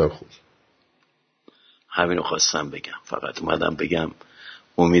 بسیار خوب. همینو خواستم بگم، فقط اومدم بگم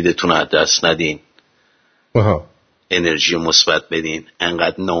امیدتون از دست ندین. انرژی مثبت بدین،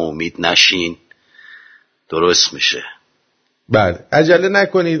 انقدر ناامید نشین، درست میشه. بله، عجله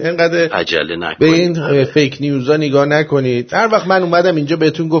نکنید، انقدر به این فیک نیوزا نگاه نکنید. هر وقت من اومدم اینجا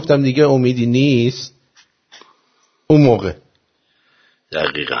بهتون گفتم دیگه امیدی نیست، اون موقع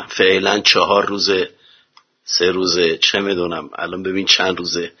دقیقا فعلا 4 روزه 3 روزه چه میدونم، الان ببین چند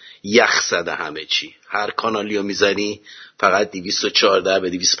روزه یخ زده همه چی، هر کانالیو میزنی فقط 214 به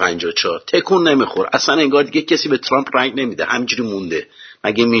 254 تکون نمیخور. اصلا انگار دیگه کسی به ترامپ رنگ نمیده، همینجوری مونده.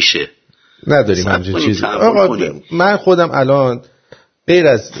 مگه میشه؟ نداریم همچین چیزی. آقا من خودم الان غیر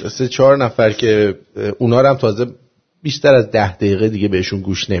از 3-4 نفر که اونا رو هم تازه بیشتر از 10 دقیقه دیگه بهشون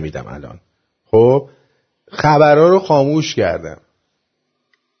گوش نمیدم الان، خب خبرها رو خاموش کردم.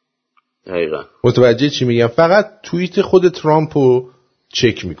 دقیقا متوجه چی میگم؟ فقط توییت خود ترامپ رو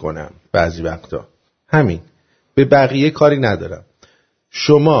چک میکنم بعضی وقتا، همین، به بقیه کاری ندارم.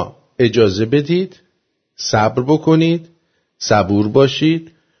 شما اجازه بدید، صبر بکنید، صبور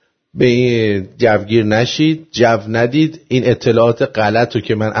باشید، به این جوگیر نشید، جو ندید. این اطلاعات غلط رو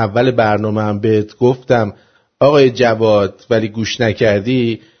که من اول برنامه هم بهت گفتم آقای جواد ولی گوش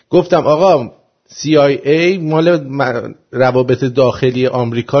نکردی، گفتم آقا CIA مال روابط داخلی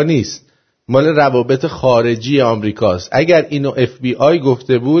آمریکا نیست، مال روابط خارجی آمریکاست. اگر اینو FBI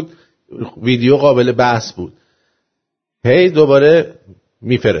گفته بود ویدیو قابل بحث بود. هی دوباره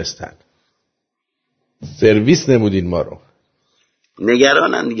میفرستن، سرویس نمودین ما رو.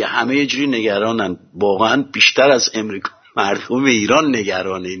 نگرانن دیگه، همه یه جوری نگرانن، واقعا بیشتر از امریکا مردم ایران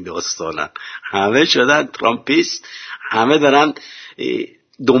نگران این داستانن. همه شدن ترامپیست، همه دارن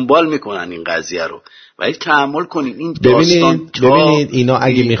دنبال میکنن این قضیه رو. ولی تحمل کنین این داستان ببینید اینا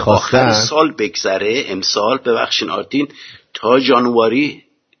اگه میخواستن آخر سال بگذره، امسال ببخشین آرتین، تا جانواری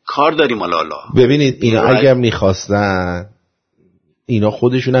کار داریم حالا. ببینید اینا اگه میخواستن، اینا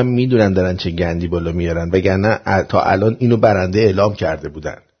خودشون هم میدونن دارن چه گندی بالا میارن، وگرنه تا الان اینو برنده اعلام کرده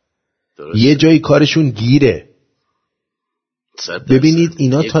بودن. یه جایی کارشون گیره. ببینید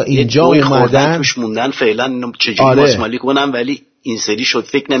اینا تا اینجا اومدن توش موندن، فعلا چجوری ماسمالی کنن، ولی این سری شد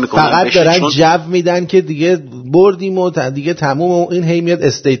فکر نمی‌کنن فقط دارن جو میدن که دیگه بردیم و دیگه تموم. و این هی میاد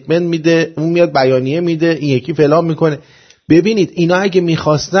استیتمنت میده، اون میاد بیانیه میده، این یکی فلان میکنه. ببینید اینا اگه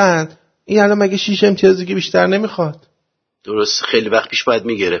میخواستن این الان مگه 6 امتیازی که بیشتر نمیخواد؟ درست، خیلی وقت پیش باید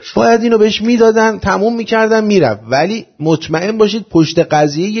میگرفت، باید اینو بهش میدادن، تموم میکردن میرفت. ولی مطمئن باشید پشت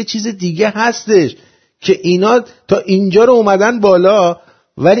قضیه یه چیز دیگه هستش که اینا تا اینجا رو اومدن بالا،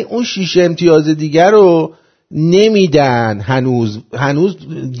 ولی اون 6 امتیاز دیگه رو نمیدن. هنوز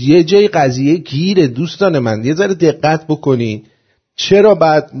یه جای قضیه گیره. دوستان من یه ذره دقت بکنین. چرا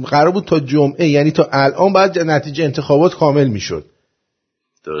بعد قرار بود تا جمعه، یعنی تا الان بعد نتیجه انتخابات کامل میشد.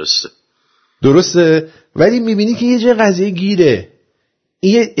 درسته، ولی میبینی که یه جای قضیه گیره.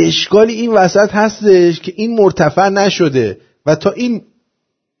 یه اشکالی این وسط هستش که این مرتفع نشده و تا این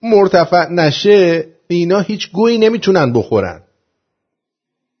مرتفع نشه اینا هیچ گویی نمیتونن بخورن.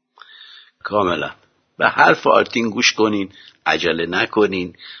 کاملا. به حرف آرتین گوش کنین، عجله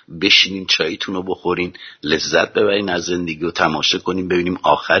نکنین، بشینین چایتون رو بخورین، لذت ببرین از زندگی و تماشا کنین ببینیم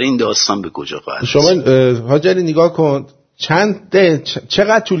آخر این داستان به کجا خواهد. شما حاج علی نگاه کن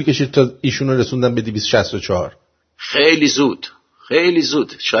چقدر طول کشید تا ایشونو رسوندن به 264؟ خیلی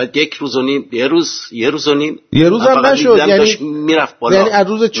زود شاید یک روز و نیم، یه روز هم نشد، یعنی میرفت بالا. یعنی از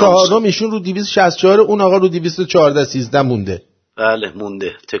روز 4 ایشون رو 264، اون آقا رو 214-13 مونده. بله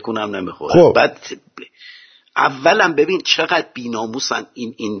مونده، تکونم نمیخوره. خب. بعد اولم ببین چقدر بی‌ناموسن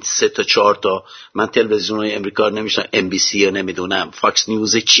این 3 تا 4 تا. من تلویزیونای امریکا رو نمیشنم، MBC رو نمیدونم، فاکس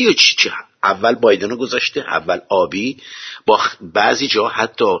نیوز چی اول بایدن رو گذاشته، اول آبی، با بعضی جا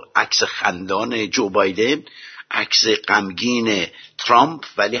حتی عکس خندان جو بایدن، عکس غمگین ترامپ،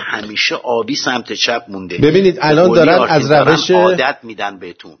 ولی همیشه آبی سمت چپ مونده. ببینید الان دارن از روش عادت میدن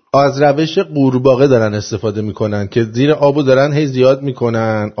بهتون، از روش قورباغه دارن استفاده میکنن که زیر آبو دارن هی زیاد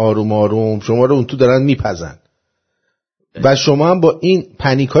میکنن، آروم آروم شما رو اون تو دارن میپزن. و شما هم با این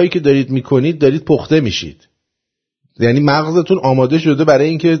پنیکایی که دارید میکنید دارید پخته میشید. یعنی مغزتون آماده شده برای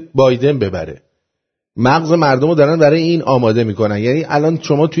اینکه بایدن ببره. مغز مردم رو دارن برای این آماده میکنن. یعنی الان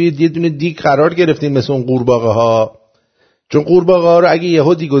شما توی یه دونه دیگ قرار گرفتین مثل اون قورباغه ها، چون قورباغه ها رو اگه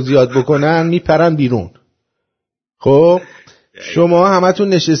یهو دیگو زیاد بکنن میپرن بیرون. خب شما همتون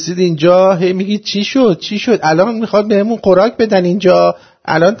نشستید اینجا هی میگید چی شد الان میخواد بهمون خوراک بدن اینجا،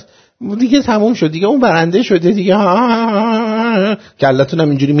 الان دیگه تموم شد دیگه، اون برنده شده دیگه، کلتون هم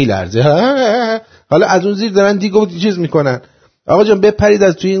اینجوری میلرزه. حالا از اون زیر دارن دیگه چیز میکنن. آقا جان بپرید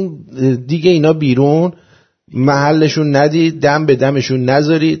از توی این دیگه اینا بیرون، محلشون ندید، دم به دمشون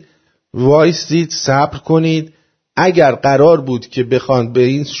نذارید، وایستید صبر کنید. اگر قرار بود که بخوان به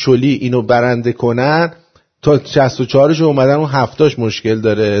این شلی اینو برنده کنن، تا 64ش اومدن اون 7تاش مشکل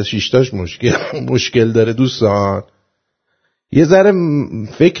داره، 6تاش مشکل داره. دوستان یه ذره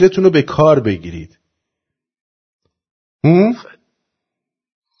فکرتون رو به کار بگیرید.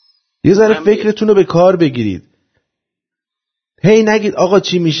 یه ذره فکرتون رو به کار بگیرید. هی نگید آقا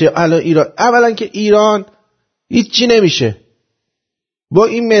چی میشه الان ایران. اولا که ایران هیچی نمیشه با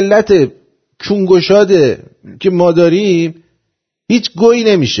این ملت چونگشاده که ما داریم هیچ گویی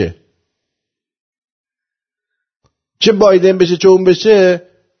نمیشه. چه بایدن بشه چه اون بشه،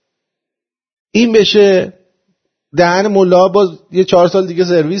 این بشه دهن ملاها باز یه 4 سال دیگه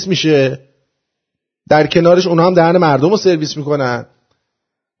سرویس میشه، در کنارش اونها هم دهن مردم رو سرویس میکنن.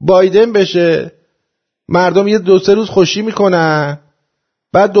 بایدن بشه مردم یه 2-3 روز خوشی میکنن،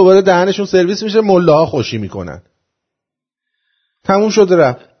 بعد دوباره دهنشون سرویس میشه، ملاها خوشی میکنن. تموم شده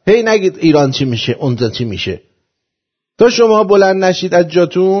رفت. هی نگید ایران چی میشه اونجا چی میشه. تا شما بلند نشید از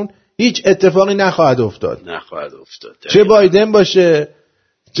جاتون هیچ اتفاقی نخواهد افتاد. چه بایدن باشه،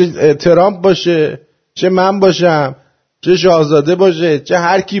 چه ترامپ باشه، چه من باشم، چه شاهزاده باشه، چه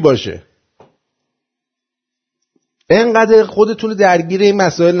هر کی باشه. اینقدر خودتون رو درگیر این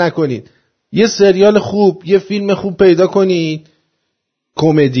مسائل نکنید. یه سریال خوب، یه فیلم خوب پیدا کنید،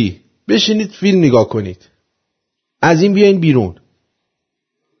 کمدی، بشینید فیلم نگاه کنید. از این بیاین بیرون.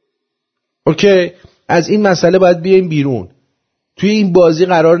 اوکی؟ از این مسئله باید بیاین بیرون. توی این بازی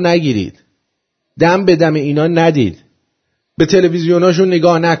قرار نگیرید. دم به دم اینا ندید. به تلویزیوناشون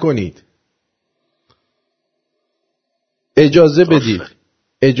نگاه نکنید.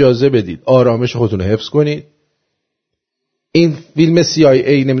 اجازه بدید آرامش خودتون رو حفظ کنید. این فیلم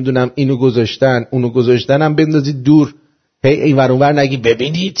CIA نمیدونم اینو گذاشتن اونو گذاشتن هم بندازید دور. هی این ور اون ور نگی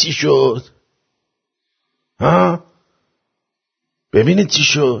ببینید چی شد. ببینید چی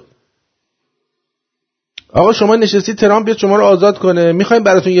شد. آقا شما نشستید ترامپ بیاد شما رو آزاد کنه، میخوایم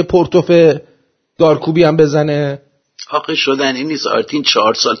براتون یه پورتوف دارکوبی هم بزنه؟ آقا شدن این نیست. آرتین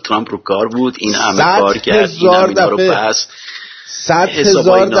 4 سال ترامپ رو کار بود، این همه کار کرد، این همه رو بس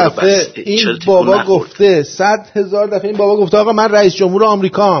 100,000 دفعه این بابا گفته، 100,000 دفعه این بابا گفته آقا من رئیس جمهور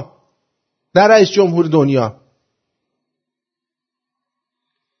آمریکام، نه رئیس جمهور دنیا.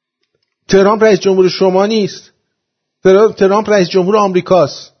 ترامپ رئیس جمهور شما نیست، ترامپ رئیس جمهور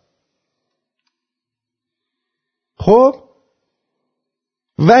آمریکاست. خب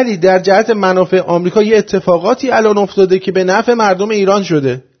ولی در جهت منافع آمریکا یه اتفاقاتی الان افتاده که به نفع مردم ایران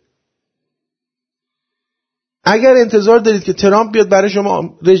شده. اگر انتظار دارید که ترامپ بیاد برای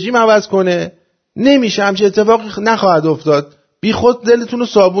شما رژیم عوض کنه، نمیشه، همچین اتفاقی نخواهد افتاد. بی خود دلتون رو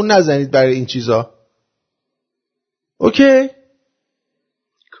صابون نزنید برای این چیزا. اوکی؟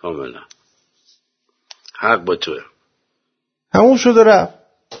 کاملا حق با توه. همون شده رفت.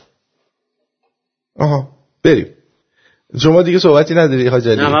 بریم. شما دیگه صحبتی نداری حاج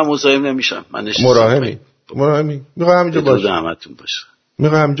علی؟ نه من مزاحم نمیشم. من مراهمی میخوام همینجا باش. دعوتتون باشه.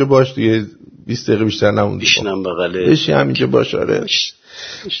 میخوام همینجا باش دیگه 20 دقیقه بیشتر نمونده. بشینم بغله. بشی همینجا باش. آره.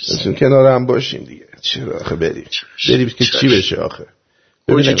 بشین کنار هم باشیم دیگه. چرا آخه بریم که چی بشه آخه؟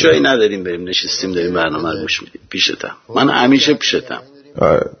 ببین جایی نداریم بریم، نشستیم داریم برنامه رو گوش میدیم. پیشتم. من همیشه پیشتم.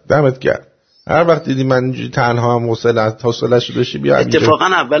 آره دمت گرم. هر وقت دیدی من اینجوری تنها هم حوصله‌شو داشتی بیا. اتفاقا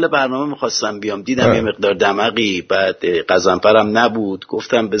اول برنامه می‌خواستم بیام، دیدم یه مقدار دمقی، بعد قزنفرم نبود،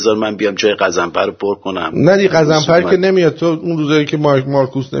 گفتم بذار من بیام جای قزنفر رو پر کنم. نه دی قزنفر که نمیاد، تو اون روزایی که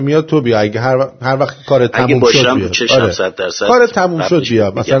مارکوس نمیاد تو بیا. اگه هر وقت کارت تموم شد بیا. چشم 100% کارت تموم شد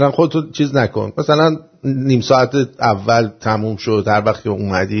بیا. مثلا خودت چیز نکن، مثلا نیم ساعت اول تموم شد، هر وقت که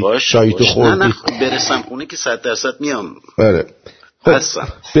اومدی چای تو خوردی. نه برسم خونه که 100% میام. آره.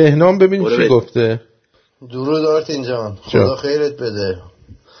 بهنام ببین چی گفته. درود آرتین جان، خدا خیرت بده.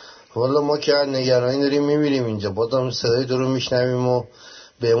 والا ما که نگرانی داریم میمیریم اینجا، بازم صدای تو رو میشنویم و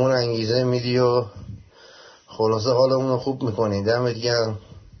بهمون انگیزه میدی و خلاصه حالمون رو خوب میکنی. دمت گرم،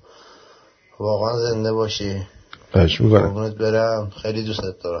 واقعا زنده باشی. خواهش میکنم. قربونت برم، خیلی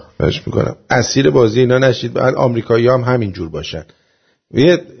دوستت دارم. خواهش میکنم. اسیر بازی اینا نشید. بعد آمریکایی‌ها هم همین جور باشن.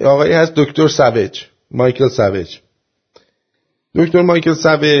 یه آقایی هست دکتر سویج، مایکل سویج. دکتر مایکل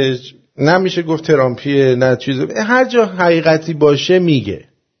سویج نمیشه گفت ترامپیه نه چیز، هر جا حقیقتی باشه میگه.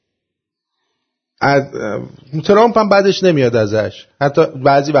 از ترامپ هم بعدش نمیاد ازش، حتی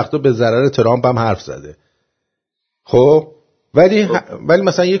بعضی وقتا به ضرر ترامپ هم حرف زده. خب ولی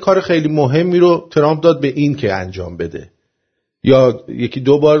مثلا یه کار خیلی مهمی رو ترامپ داد به این که انجام بده، یا یکی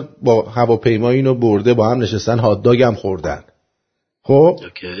 2 بار با هواپیما اینو برده، با هم نشستن هات داگ هم خوردن. خب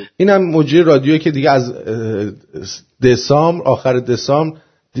اینم مجری رادیو که دیگه از آخر دسامبر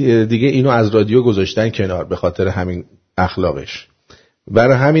دیگه اینو از رادیو گذاشتن کنار به خاطر همین اخلاقش.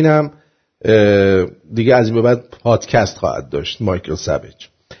 برای همینم دیگه از این به بعد پادکست خواهد داشت مایکل سویج.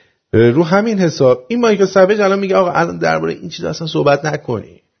 رو همین حساب این مایکل سویج الان میگه آقا الان درباره این چیز اصلا صحبت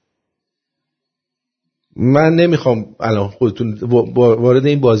نکنی. من نمیخوام الان خودتون وارد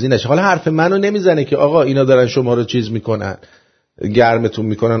این بازی نشه. حالا حرف منو نمیزنه که آقا اینا دارن شما رو چیز میکنن، گرمتون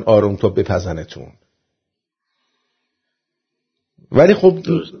میکنن، آروم تا بپزنتون. ولی خب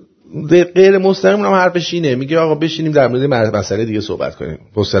غیر مستقیم هم حرفش اینه، میگه آقا بشینیم در مورد مسئله دیگه صحبت کنیم،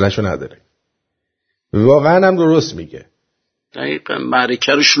 حوصله‌شو نداره. واقعا هم درست میگه. دقیقا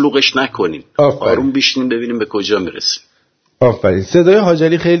معرکه رو شلوغش نکنیم، آروم بشینیم ببینیم به کجا میرسیم. آفرین. صدای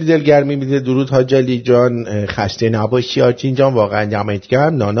حاجلی خیلی دلگرمی میده. درود حاجلی جان، خسته نباشی آرتین جان، واقعا دمت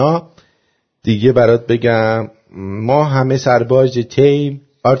گرم. نانا دیگه برات بگم ما همه سرباز تیم.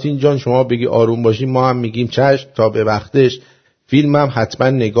 آرتین جان شما بگی آروم باشی ما هم میگیم چشم تا به وقتش. فیلمم حتما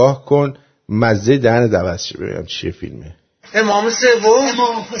نگاه کن، مزه دهن دوست. ببینم چیه فیلمه. امام سوم،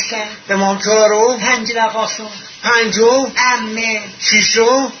 امام حسین، امام چهارم، پنجم قاسم، پنجم، عمه،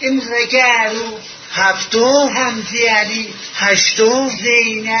 ششم، امروز گرو، هفتم، حمزه علی، هشتم،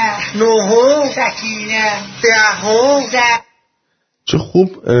 زینب، نهم، سکینه، دهم. چه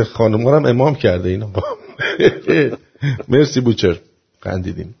خوب خانم‌ها هم امام کرده اینا. مرسی بوچر،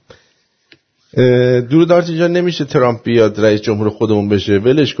 خندیدیم. درود آرتین جان، نمیشه ترامپ بیاد رئیس جمهور خودمون بشه،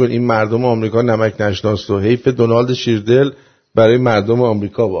 ولش کن، این مردم آمریکا نمک نشناس و حیف دونالد شیردل برای مردم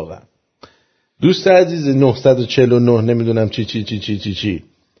آمریکا. واقعا دوست عزیز 949 نمیدونم چی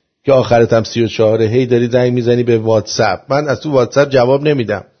که آخرت هم 34 هی داری زنگ میزنی به واتساپ. من از تو واتساپ جواب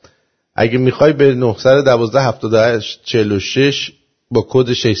نمیدم. اگه میخوای به 912 78 46 با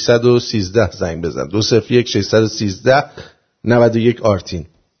کد 613 زنگ بزن. 201 613 91 آرتین.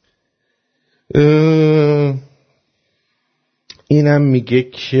 اینم میگه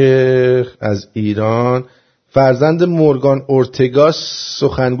که از ایران فرزند مورگان اورتگا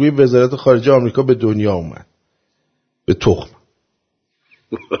سخنگوی وزارت خارجه آمریکا به دنیا اومد. به تخم.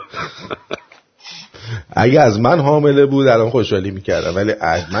 اگه از من حامله بود الان خوشحالی میکردم، ولی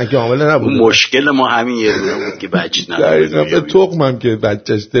از من که حامله نبود. مشکل ما همین یه دونه بود که بچه نداره. دقیقا به تخمم که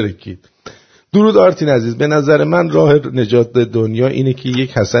بچهش ترکید. درود آرتین عزیز، به نظر من راه نجات دنیا اینه که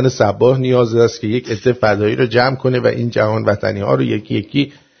یک حسن صباح نیاز است که یک عده فدایی رو جمع کنه و این جهان وطنی ها رو یکی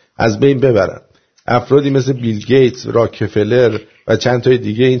یکی از بین ببرن. افرادی مثل بیل گیتس، راکفلر و چند تای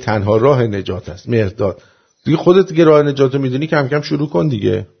دیگه این تنها راه نجات است. مهرداد دیگه خودت دیگه راه نجات رو میدونی، کم کم شروع کن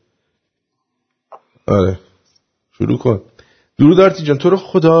دیگه. آره شروع کن. درود آرتین جان، تو رو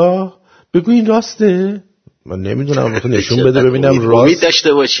خدا بگو این راسته؟ من نمیدونم، تو نشون بده ببینم راست. امید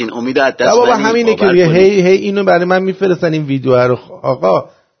داشته باشین، امید از دست بابا همینه که هی اینو برای من میفرستن این ویدیو رو. آقا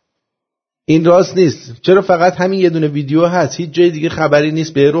این راست نیست. چرا فقط همین یه دونه ویدیو هست، هیچ جای دیگه خبری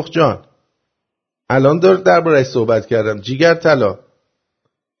نیست؟ بیرخ جان الان درباره‌اش صحبت کردم. جیگر طلا.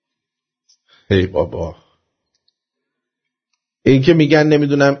 هی بابا این که میگن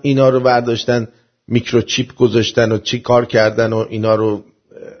نمیدونم اینا رو برداشتن میکروچیپ گذاشتن و چی کار کردن و اینا رو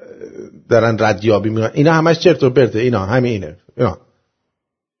دارن ردیابی میکنن، اینا همش چرت و پرته. اینا همینه، اینا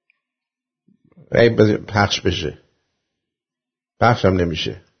پخش بشه، پخش هم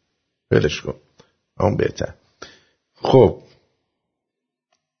نمیشه، ولش کن اون بهتر. خب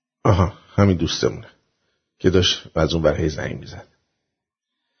آها همین دوستمونه که داشت از اون برای زنگ میزد.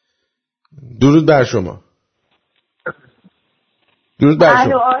 درود بر شما. درود بر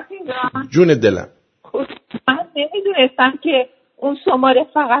شما. جون دلم. من نمیدونستم که اون شماره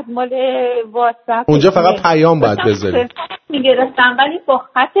فقط مال واتساپ، اونجا فقط پیام باید بذاری. میگرفتم ولی با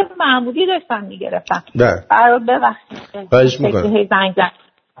خط معمولی داشتم میگرفتم. برای ببخشید. خواهش میکنم.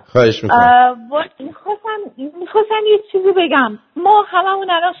 خواهش میکنم. میخواستم یه چیزی بگم. ما هممون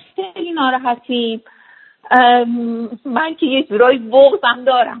الان خیلی ناراحتیم. من که یه جورایی بغضم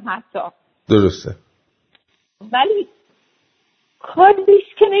دارم حتی. درسته. ولی کاریش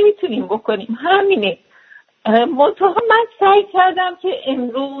که نمیتونیم بکنیم، همینه. منطقه من سعی کردم که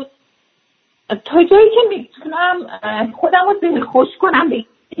امروز تا جایی که میتونم خودم رو دلخوش کنم به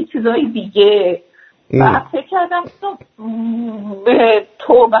چیزای دیگه و فکر کردم به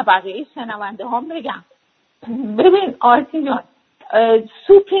تو و بقیه شنونده ها بگم. ببین آرتین جان،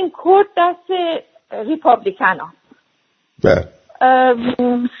 سوپریم کورت دست ریپابلیکن ها،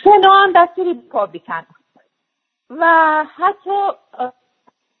 سنا هم دست ریپابلیکن ها و حتی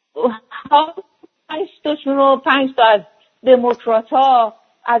 5 تا از دموکرات ها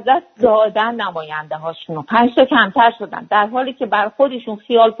از دست دادن نماینده هاشون، 5 تا کمتر شدن، در حالی که بر خودشون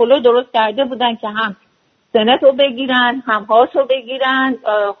خیال پلو درست کرده بودن که هم سنت رو بگیرن هم هاوس رو بگیرن.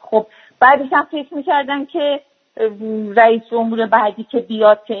 خب بعدش هم فکر میکردن که رئیس جمهور بعدی که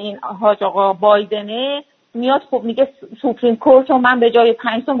بیاد که این حاج آقا بایدنه میاد، خب میگه سوپریم کورت رو من به جای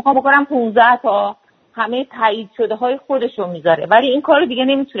 5 تا میخوام بکنم 15 تا، همه تایید شده های خودش رو میذاره. ولی این کارو دیگه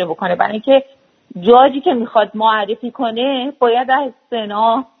نمیتونه بکنه، برای اینکه جاجی که میخواد معرفی کنه باید از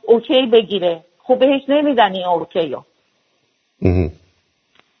سنا اوکی بگیره. خب بهش نمیدن این اوکی رو.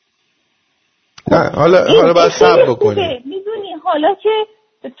 نه حالا باید صبر بکنیم. میدونی حالا که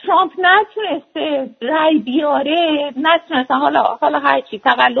ترامپ نتونسته رای بیاره، نتونسته، حالا هرچی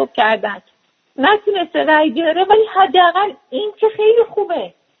تقلب کردن نتونسته رای بیاره، ولی حداقل این که خیلی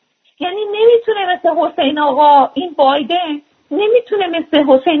خوبه یعنی نمیتونه مثل حسین آقا این بایدن نمیتونه مثل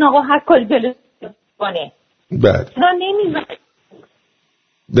حسین آقا هر کاری دلش کنه. بله. چرا نمیزنه؟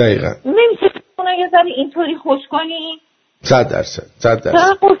 دقیقاً. نمیشه اونها یه ذره اینطوری خوش کنی؟ 100%.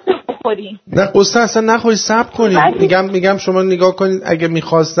 چرا قصه بخوری؟ نه قصه اصلا نخوری، صبر کنید. میگم شما نگاه کنید اگه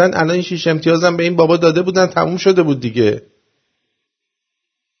میخواستن الان این 6 امتیازم به این بابا داده بودن تموم شده بود دیگه.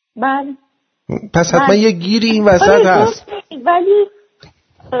 بله. پس حتما یه گیری این وسط هست. ولی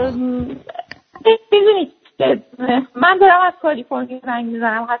ببینید من دارم از کالیفرنیا زنگ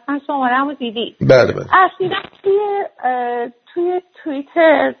میزنم، حتما شماره‌مو دیدی. بله بله. اصلا توی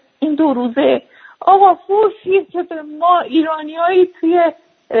توییتر این 2 روزه آقا فوشی که به ما ایرانیایی توی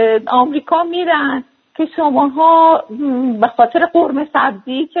آمریکا میرن که شماها به خاطر قرمه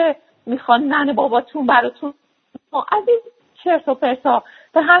سبزی که میخوان ننه باباتون براتون از این چرت و پرتا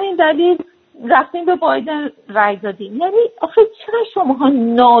به همین دلیل رفتیم به بایدن رای دادیم. یعنی آخه چرا شماها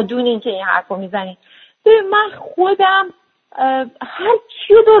نادونین که این حرفو میزنین؟ من خودم هر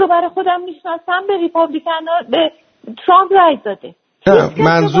کیو دور برای خودم میشناسم به ریپابلیکن به ترامپ رای داده.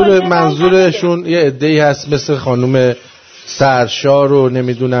 منظورشون یه عده‌ای هست مثل خانم سرشار و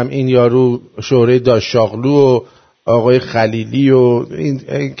نمیدونم این یارو شهره داشاغلو و آقای خلیلی و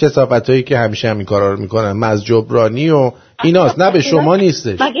این کثافتایی که همیشه همین کارا رو میکنن، مزجبرانی و ایناست. نه به شما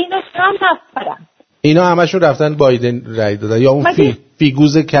نیستش. مگه اینا چند نفرن؟ اینا همشون رفتن بایدن رای دادن، یا اون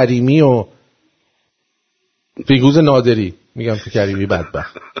فیگوز کریمی و فیگوز نادری. میگم تو کریمی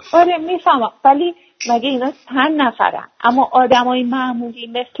بدبخت. آره میفهمم، ولی مگه اینا چند نفرن؟ اما آدمای معمولی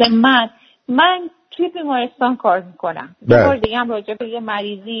مثل من توی بیمارستان کار میکنم. بار دیگه هم راجع به یه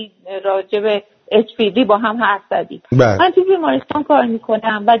مریضی راجع به HPV با هم حرف زدیم. من توی بیمارستان کار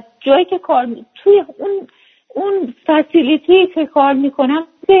میکنم و جایی که توی اون فسیلیتی که کار میکنم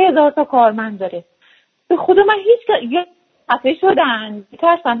 3000 تا کارمند داره. به خدا من یه خفه شدن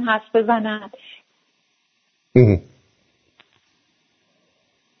میترسن حرف بزنن.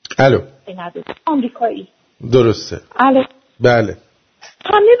 الو آمریکایی درسته. الو بله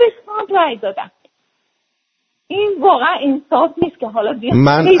همه به سانت رای دادن. این واقعا انصاف نیست که حالا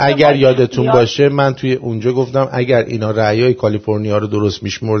من اگر یادتون باشه من توی اونجا گفتم اگر اینا رأیای کالیفرنیا رو درست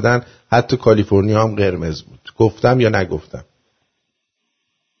میشمردن حتی کالیفرنیا هم قرمز بود. گفتم یا نگفتم؟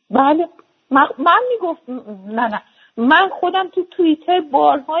 بله من میگفتم نه من خودم تو توییتر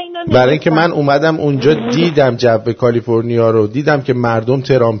بارها اینا نوشتم. برای اینکه من اومدم اونجا دیدم جو کالیفرنیا رو، دیدم که مردم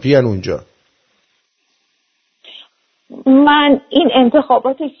ترامپی ان اونجا. من این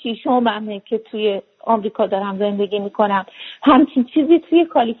انتخابات ششممه که توی آمریکا دارم زندگی میکنم، همچین چیزی توی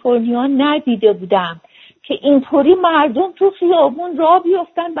کالیفرنیا ندیده بودم که اینطوری مردم تو خیابون راه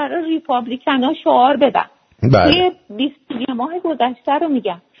بیفتن برای ریپابلیکن شعار بدن. توی 20 ماه گذشته رو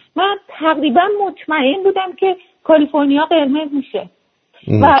میگم من تقریبا مطمئن بودم که کالیفرنیا قرمز میشه.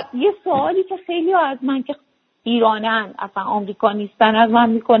 و یه سوالی که خیلی از من که ایرانن اصلا آمریکا نیستن از من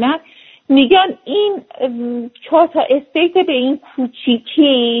میکنن، میگن این 4 تا استیت به این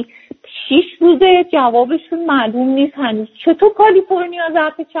کوچیکی 6 روزه جوابشون معلوم نیست هنوز. چطور کالیفرنیا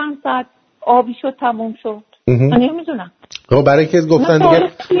ظرف چند ساعت آبی شد تموم شد؟ من نمیدونم. برای که گفتن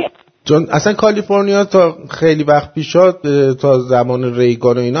دیگه چون اصلا کالیفرنیا تا خیلی وقت پیشا تا زمان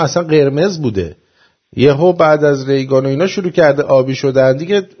ریگان و اینا اصلا قرمز بوده. یهو بعد از ریگان و اینا شروع کرده آبی شدن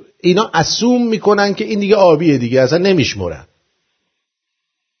دیگه. اینا اسوم میکنن که این دیگه آبیه دیگه، اصلا نمیشمرن.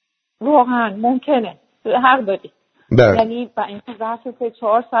 واقعا ممکنه، حق داری. یعنی با این ظرف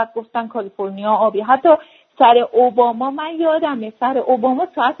 4 ساعت گفتن کالیفرنیا آبی. حتی سر اوباما من یادمه سر اوباما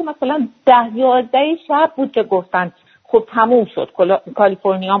ساعت مثلا 10-11 شب بود که گفتن خب تموم شد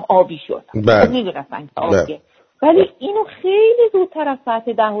کالیفرنیا هم آبی شد. میدونستن که آبیه. ولی اینو خیلی زودتر از ساعت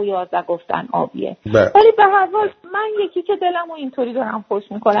 10 و 11 گفتن آبیه. ولی به هر حال من یکی که دلمو اینطوری دارم خوش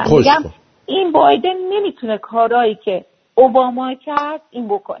میکنم، میگم این بایدن نمیتونه کارایی که اوباما کرد این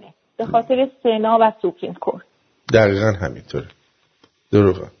بکنه به خاطر سنا و سوپریم کورت. دقیقاً همینطوره.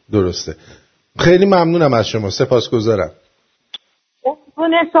 درسته. خیلی ممنونم از شما، سپاسگزارم.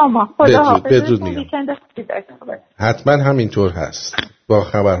 شما خدا بدرود میگم. حتما همینطور هست با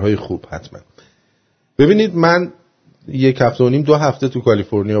خبرهای خوب. حتما. ببینید من 1 هفته و نیم 2 هفته تو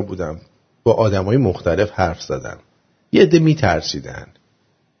کالیفرنیا بودم، با آدمای مختلف حرف زدم. یه عده میترسیدن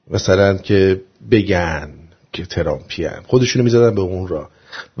مثلا که بگن که ترامپی ان، خودشونو میزدن به اون راه،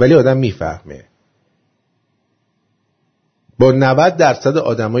 ولی آدم میفهمه. با 90%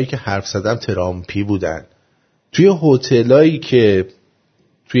 آدمایی که حرف زدم ترامپی بودن. توی هتلایی که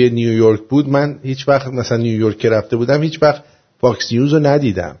توی نیویورک بود من هیچ وقت مثلا نیویورک که رفته بودم هیچ وقت فاکس نیوز رو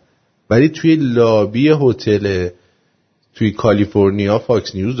ندیدم، ولی توی لابی هتل توی کالیفرنیا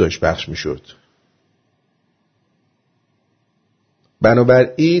فاکس نیوز داشت پخش میشد.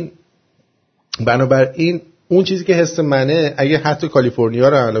 بنابراین بنابراین اون چیزی که حس منه، اگه حتی کالیفرنیا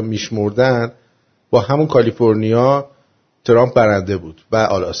رو الان میشمردن، با همون کالیفرنیا ترامپ برنده بود و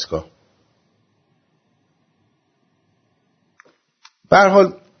آلاسکا. به هر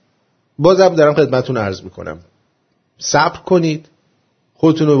حال بازم دارم خدمتتون عرض میکنم، صبر کنید،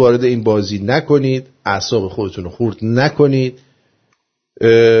 خودتون رو وارد این بازی نکنید، اعصاب خودتون رو خورد نکنید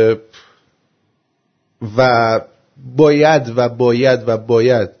و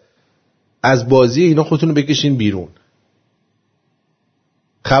باید از بازی اینا خودتون رو بکشین بیرون.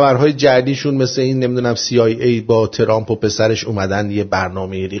 خبرهای جعلیشون مثل این نمیدونم CIA با ترامپ و پسرش اومدن یه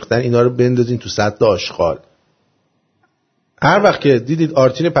برنامه ریختن، اینا رو بندازین تو سطل آشغال. هر وقت که دیدید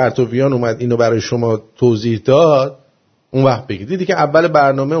آرتین پرتویان اومد اینو برای شما توضیح داد، اون وقت بگید. دیدی که اول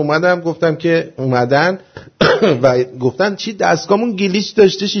برنامه اومدم گفتم که اومدن و گفتن چی دستگاهمون گلیچ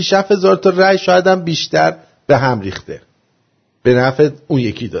داشته، 6,000 تا رای شاید هم بیشتر به هم ریخته، به نفع اون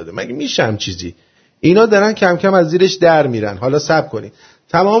یکی داده. مگه میشه هم چیزی؟ اینا دارن کم کم از زیرش در میرن. حالا صبر کنید.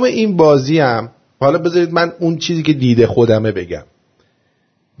 تمام این بازی هم، حالا بذارید من اون چیزی که دیده خودمه بگم.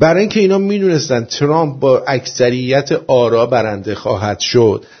 برای اینکه اینا میدونستن ترامپ با اکثریت آرا برنده خواهد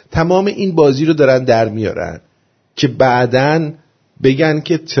شد، تمام این بازی رو دارن در میارن که بعدن بگن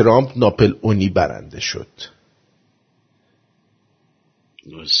که ترامپ ناپل اونی برنده شد.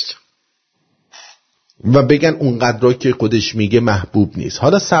 درست. و بگن اونقدر که خودش میگه محبوب نیست.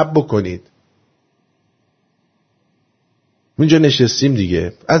 حالا صبر بکنید. اینجا نشستیم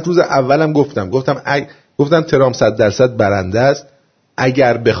دیگه. از روز اولم گفتم ترامپ 100% برنده است.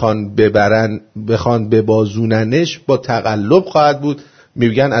 اگر بخوان ببازوننش با تقلب خواهد بود.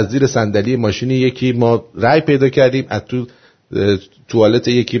 میگن از زیر صندلی ماشین یکی ما رای پیدا کردیم، از تو توالت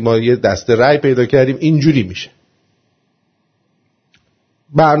یکی ما یه دسته رای پیدا کردیم، اینجوری میشه.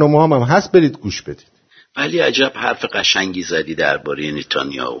 برنامه هم هست، برید گوش بدید. ولی عجب حرف قشنگی زدی درباره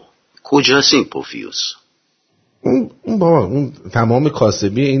نتانیاهو. کجاست این پوفیوس؟ اون تمام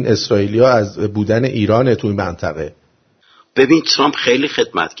کاسبی این اسرائیلیا از بودن ایران تو این منطقه. ببین ترامپ خیلی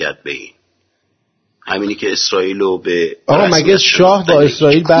خدمت کرد به این، همینی که اسرائیلو به آقا مگه شاه با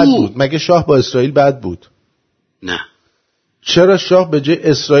اسرائیل بد بود؟ مگه شاه با اسرائیل بد بود؟ نه. چرا شاه به جای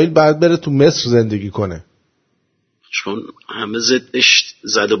اسرائیل بعد بره تو مصر زندگی کنه؟ چون همه ضدش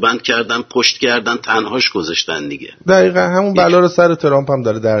زد و بند کردن، پشت کردن، تنهاش گذاشتن دیگه. دقیقا همون بلا رو سر ترامپ هم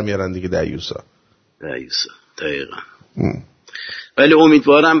داره در میارن دیگه. دقیقا ولی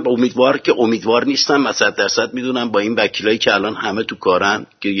امیدوار نیستم. 100% میدونم با این وکیلایی که الان همه تو کارن،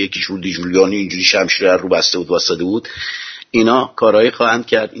 که یکیش رودی جولیانی اینجوری شمشیر رو بسته بود واسطه بود، اینا کارایی خواهند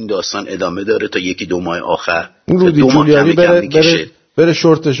کرد. این داستان ادامه داره تا 1-2 ماه آخر. رودی جولیانی بره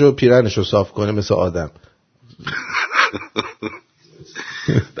شورتشو و پیرنشو صاف کنه مثل آدم.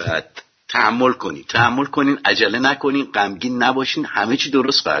 بعد تحمل کنین، عجله نکنین، غمگین نباشین، همه چی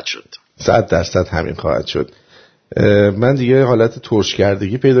درست خواهد شد. 100% همین خواهد شد. من دیگه حالت ترش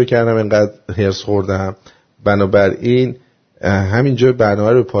کردگی پیدا کردم، اینقدر هرس خوردم. بنابراین همینجا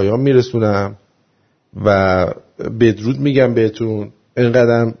برنامه رو به پایان میرسونم و بدرود میگم بهتون.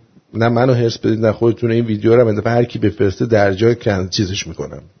 اینقدر نه منو هرس بدید نه خودتون. این ویدیو رو من هر کی بفرسته در جای چیزش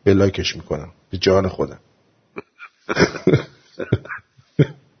میکنم، بلاکش میکنم به جان خودم.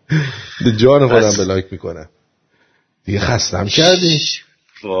 به جان خودم بلاک میکنم دیگه. خستم کردی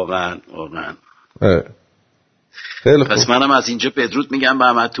واقعا. خیلی خوب. پس منم از اینجا بدرود میگم به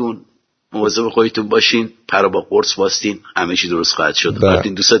همتون. مواظب خودتون باشین، پرا با قرص واستین، همه چی درست خواهد شد.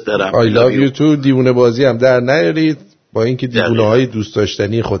 آرتین دوست دارم. I love you too. دیوونه بازی هم در نیارید، با اینکه دیوونه های دوست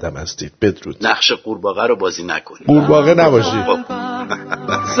داشتنی خودم هستید. بدرود. نقش قورباغه رو بازی نکنید. قورباغه نباشید.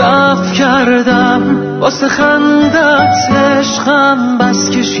 صف کردم واسه خندت عشقم، بس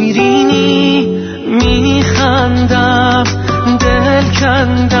که شیرینی میخندم، دل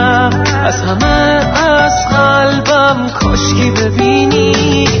کندم از همه، از قلبم کاشکی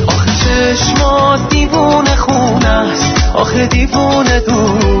ببینی. آخه چشمات دیوونه خونه است، آخه دیوونه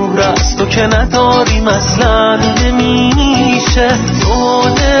دور است، تو که نداریم اصلا نمیشه. تو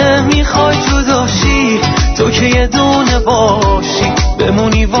نمیخوای جداشی، تو که یه دونه باشی،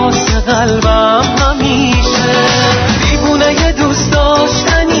 بمونی واسه قلبم همیشه. دیوونه یه دوست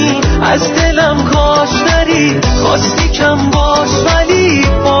داشتنی، از دلم کاش نری، خواستی کم باش ولی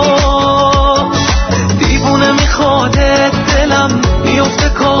باش. دیوونه میخوادت دلم، میفته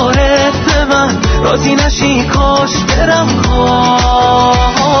کارت به من، راضی نشی کاش برم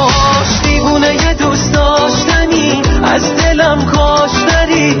کاش. دیوونه یه دوست داشتنی، از دلم کاش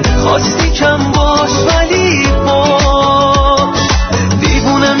نری، خواستی کم باش ولی باش.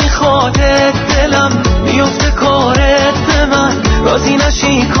 دیوونه میخوادت دلم، میفته کارت به من، راضی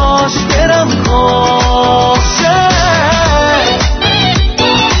نشی کاش برم کاش.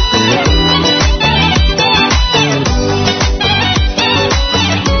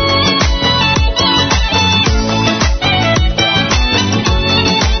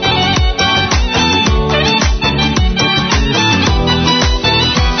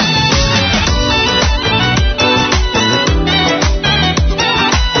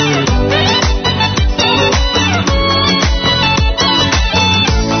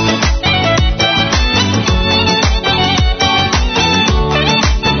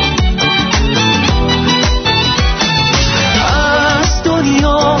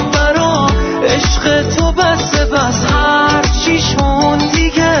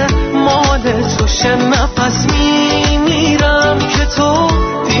 میشه نفس میمیرم که تو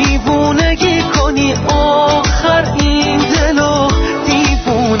دیوونگی کنی، آخر این دلو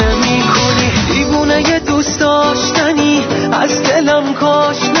دیوونه میکنی. دیوونه دوست داشتنی از دلم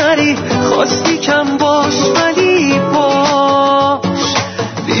کاش نری، خواستی کم باش ولی باش.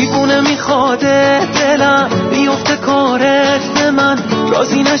 دیوونه میخواده دلم بیفته کارت به من،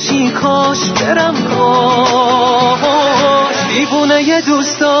 راضی نشی کاش برم کاش. دیوونه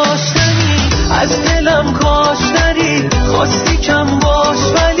دوست داشتنی از دلم کاش نری، خواستی کم باش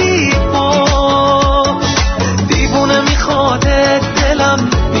ولی باش. دیوونه میخواده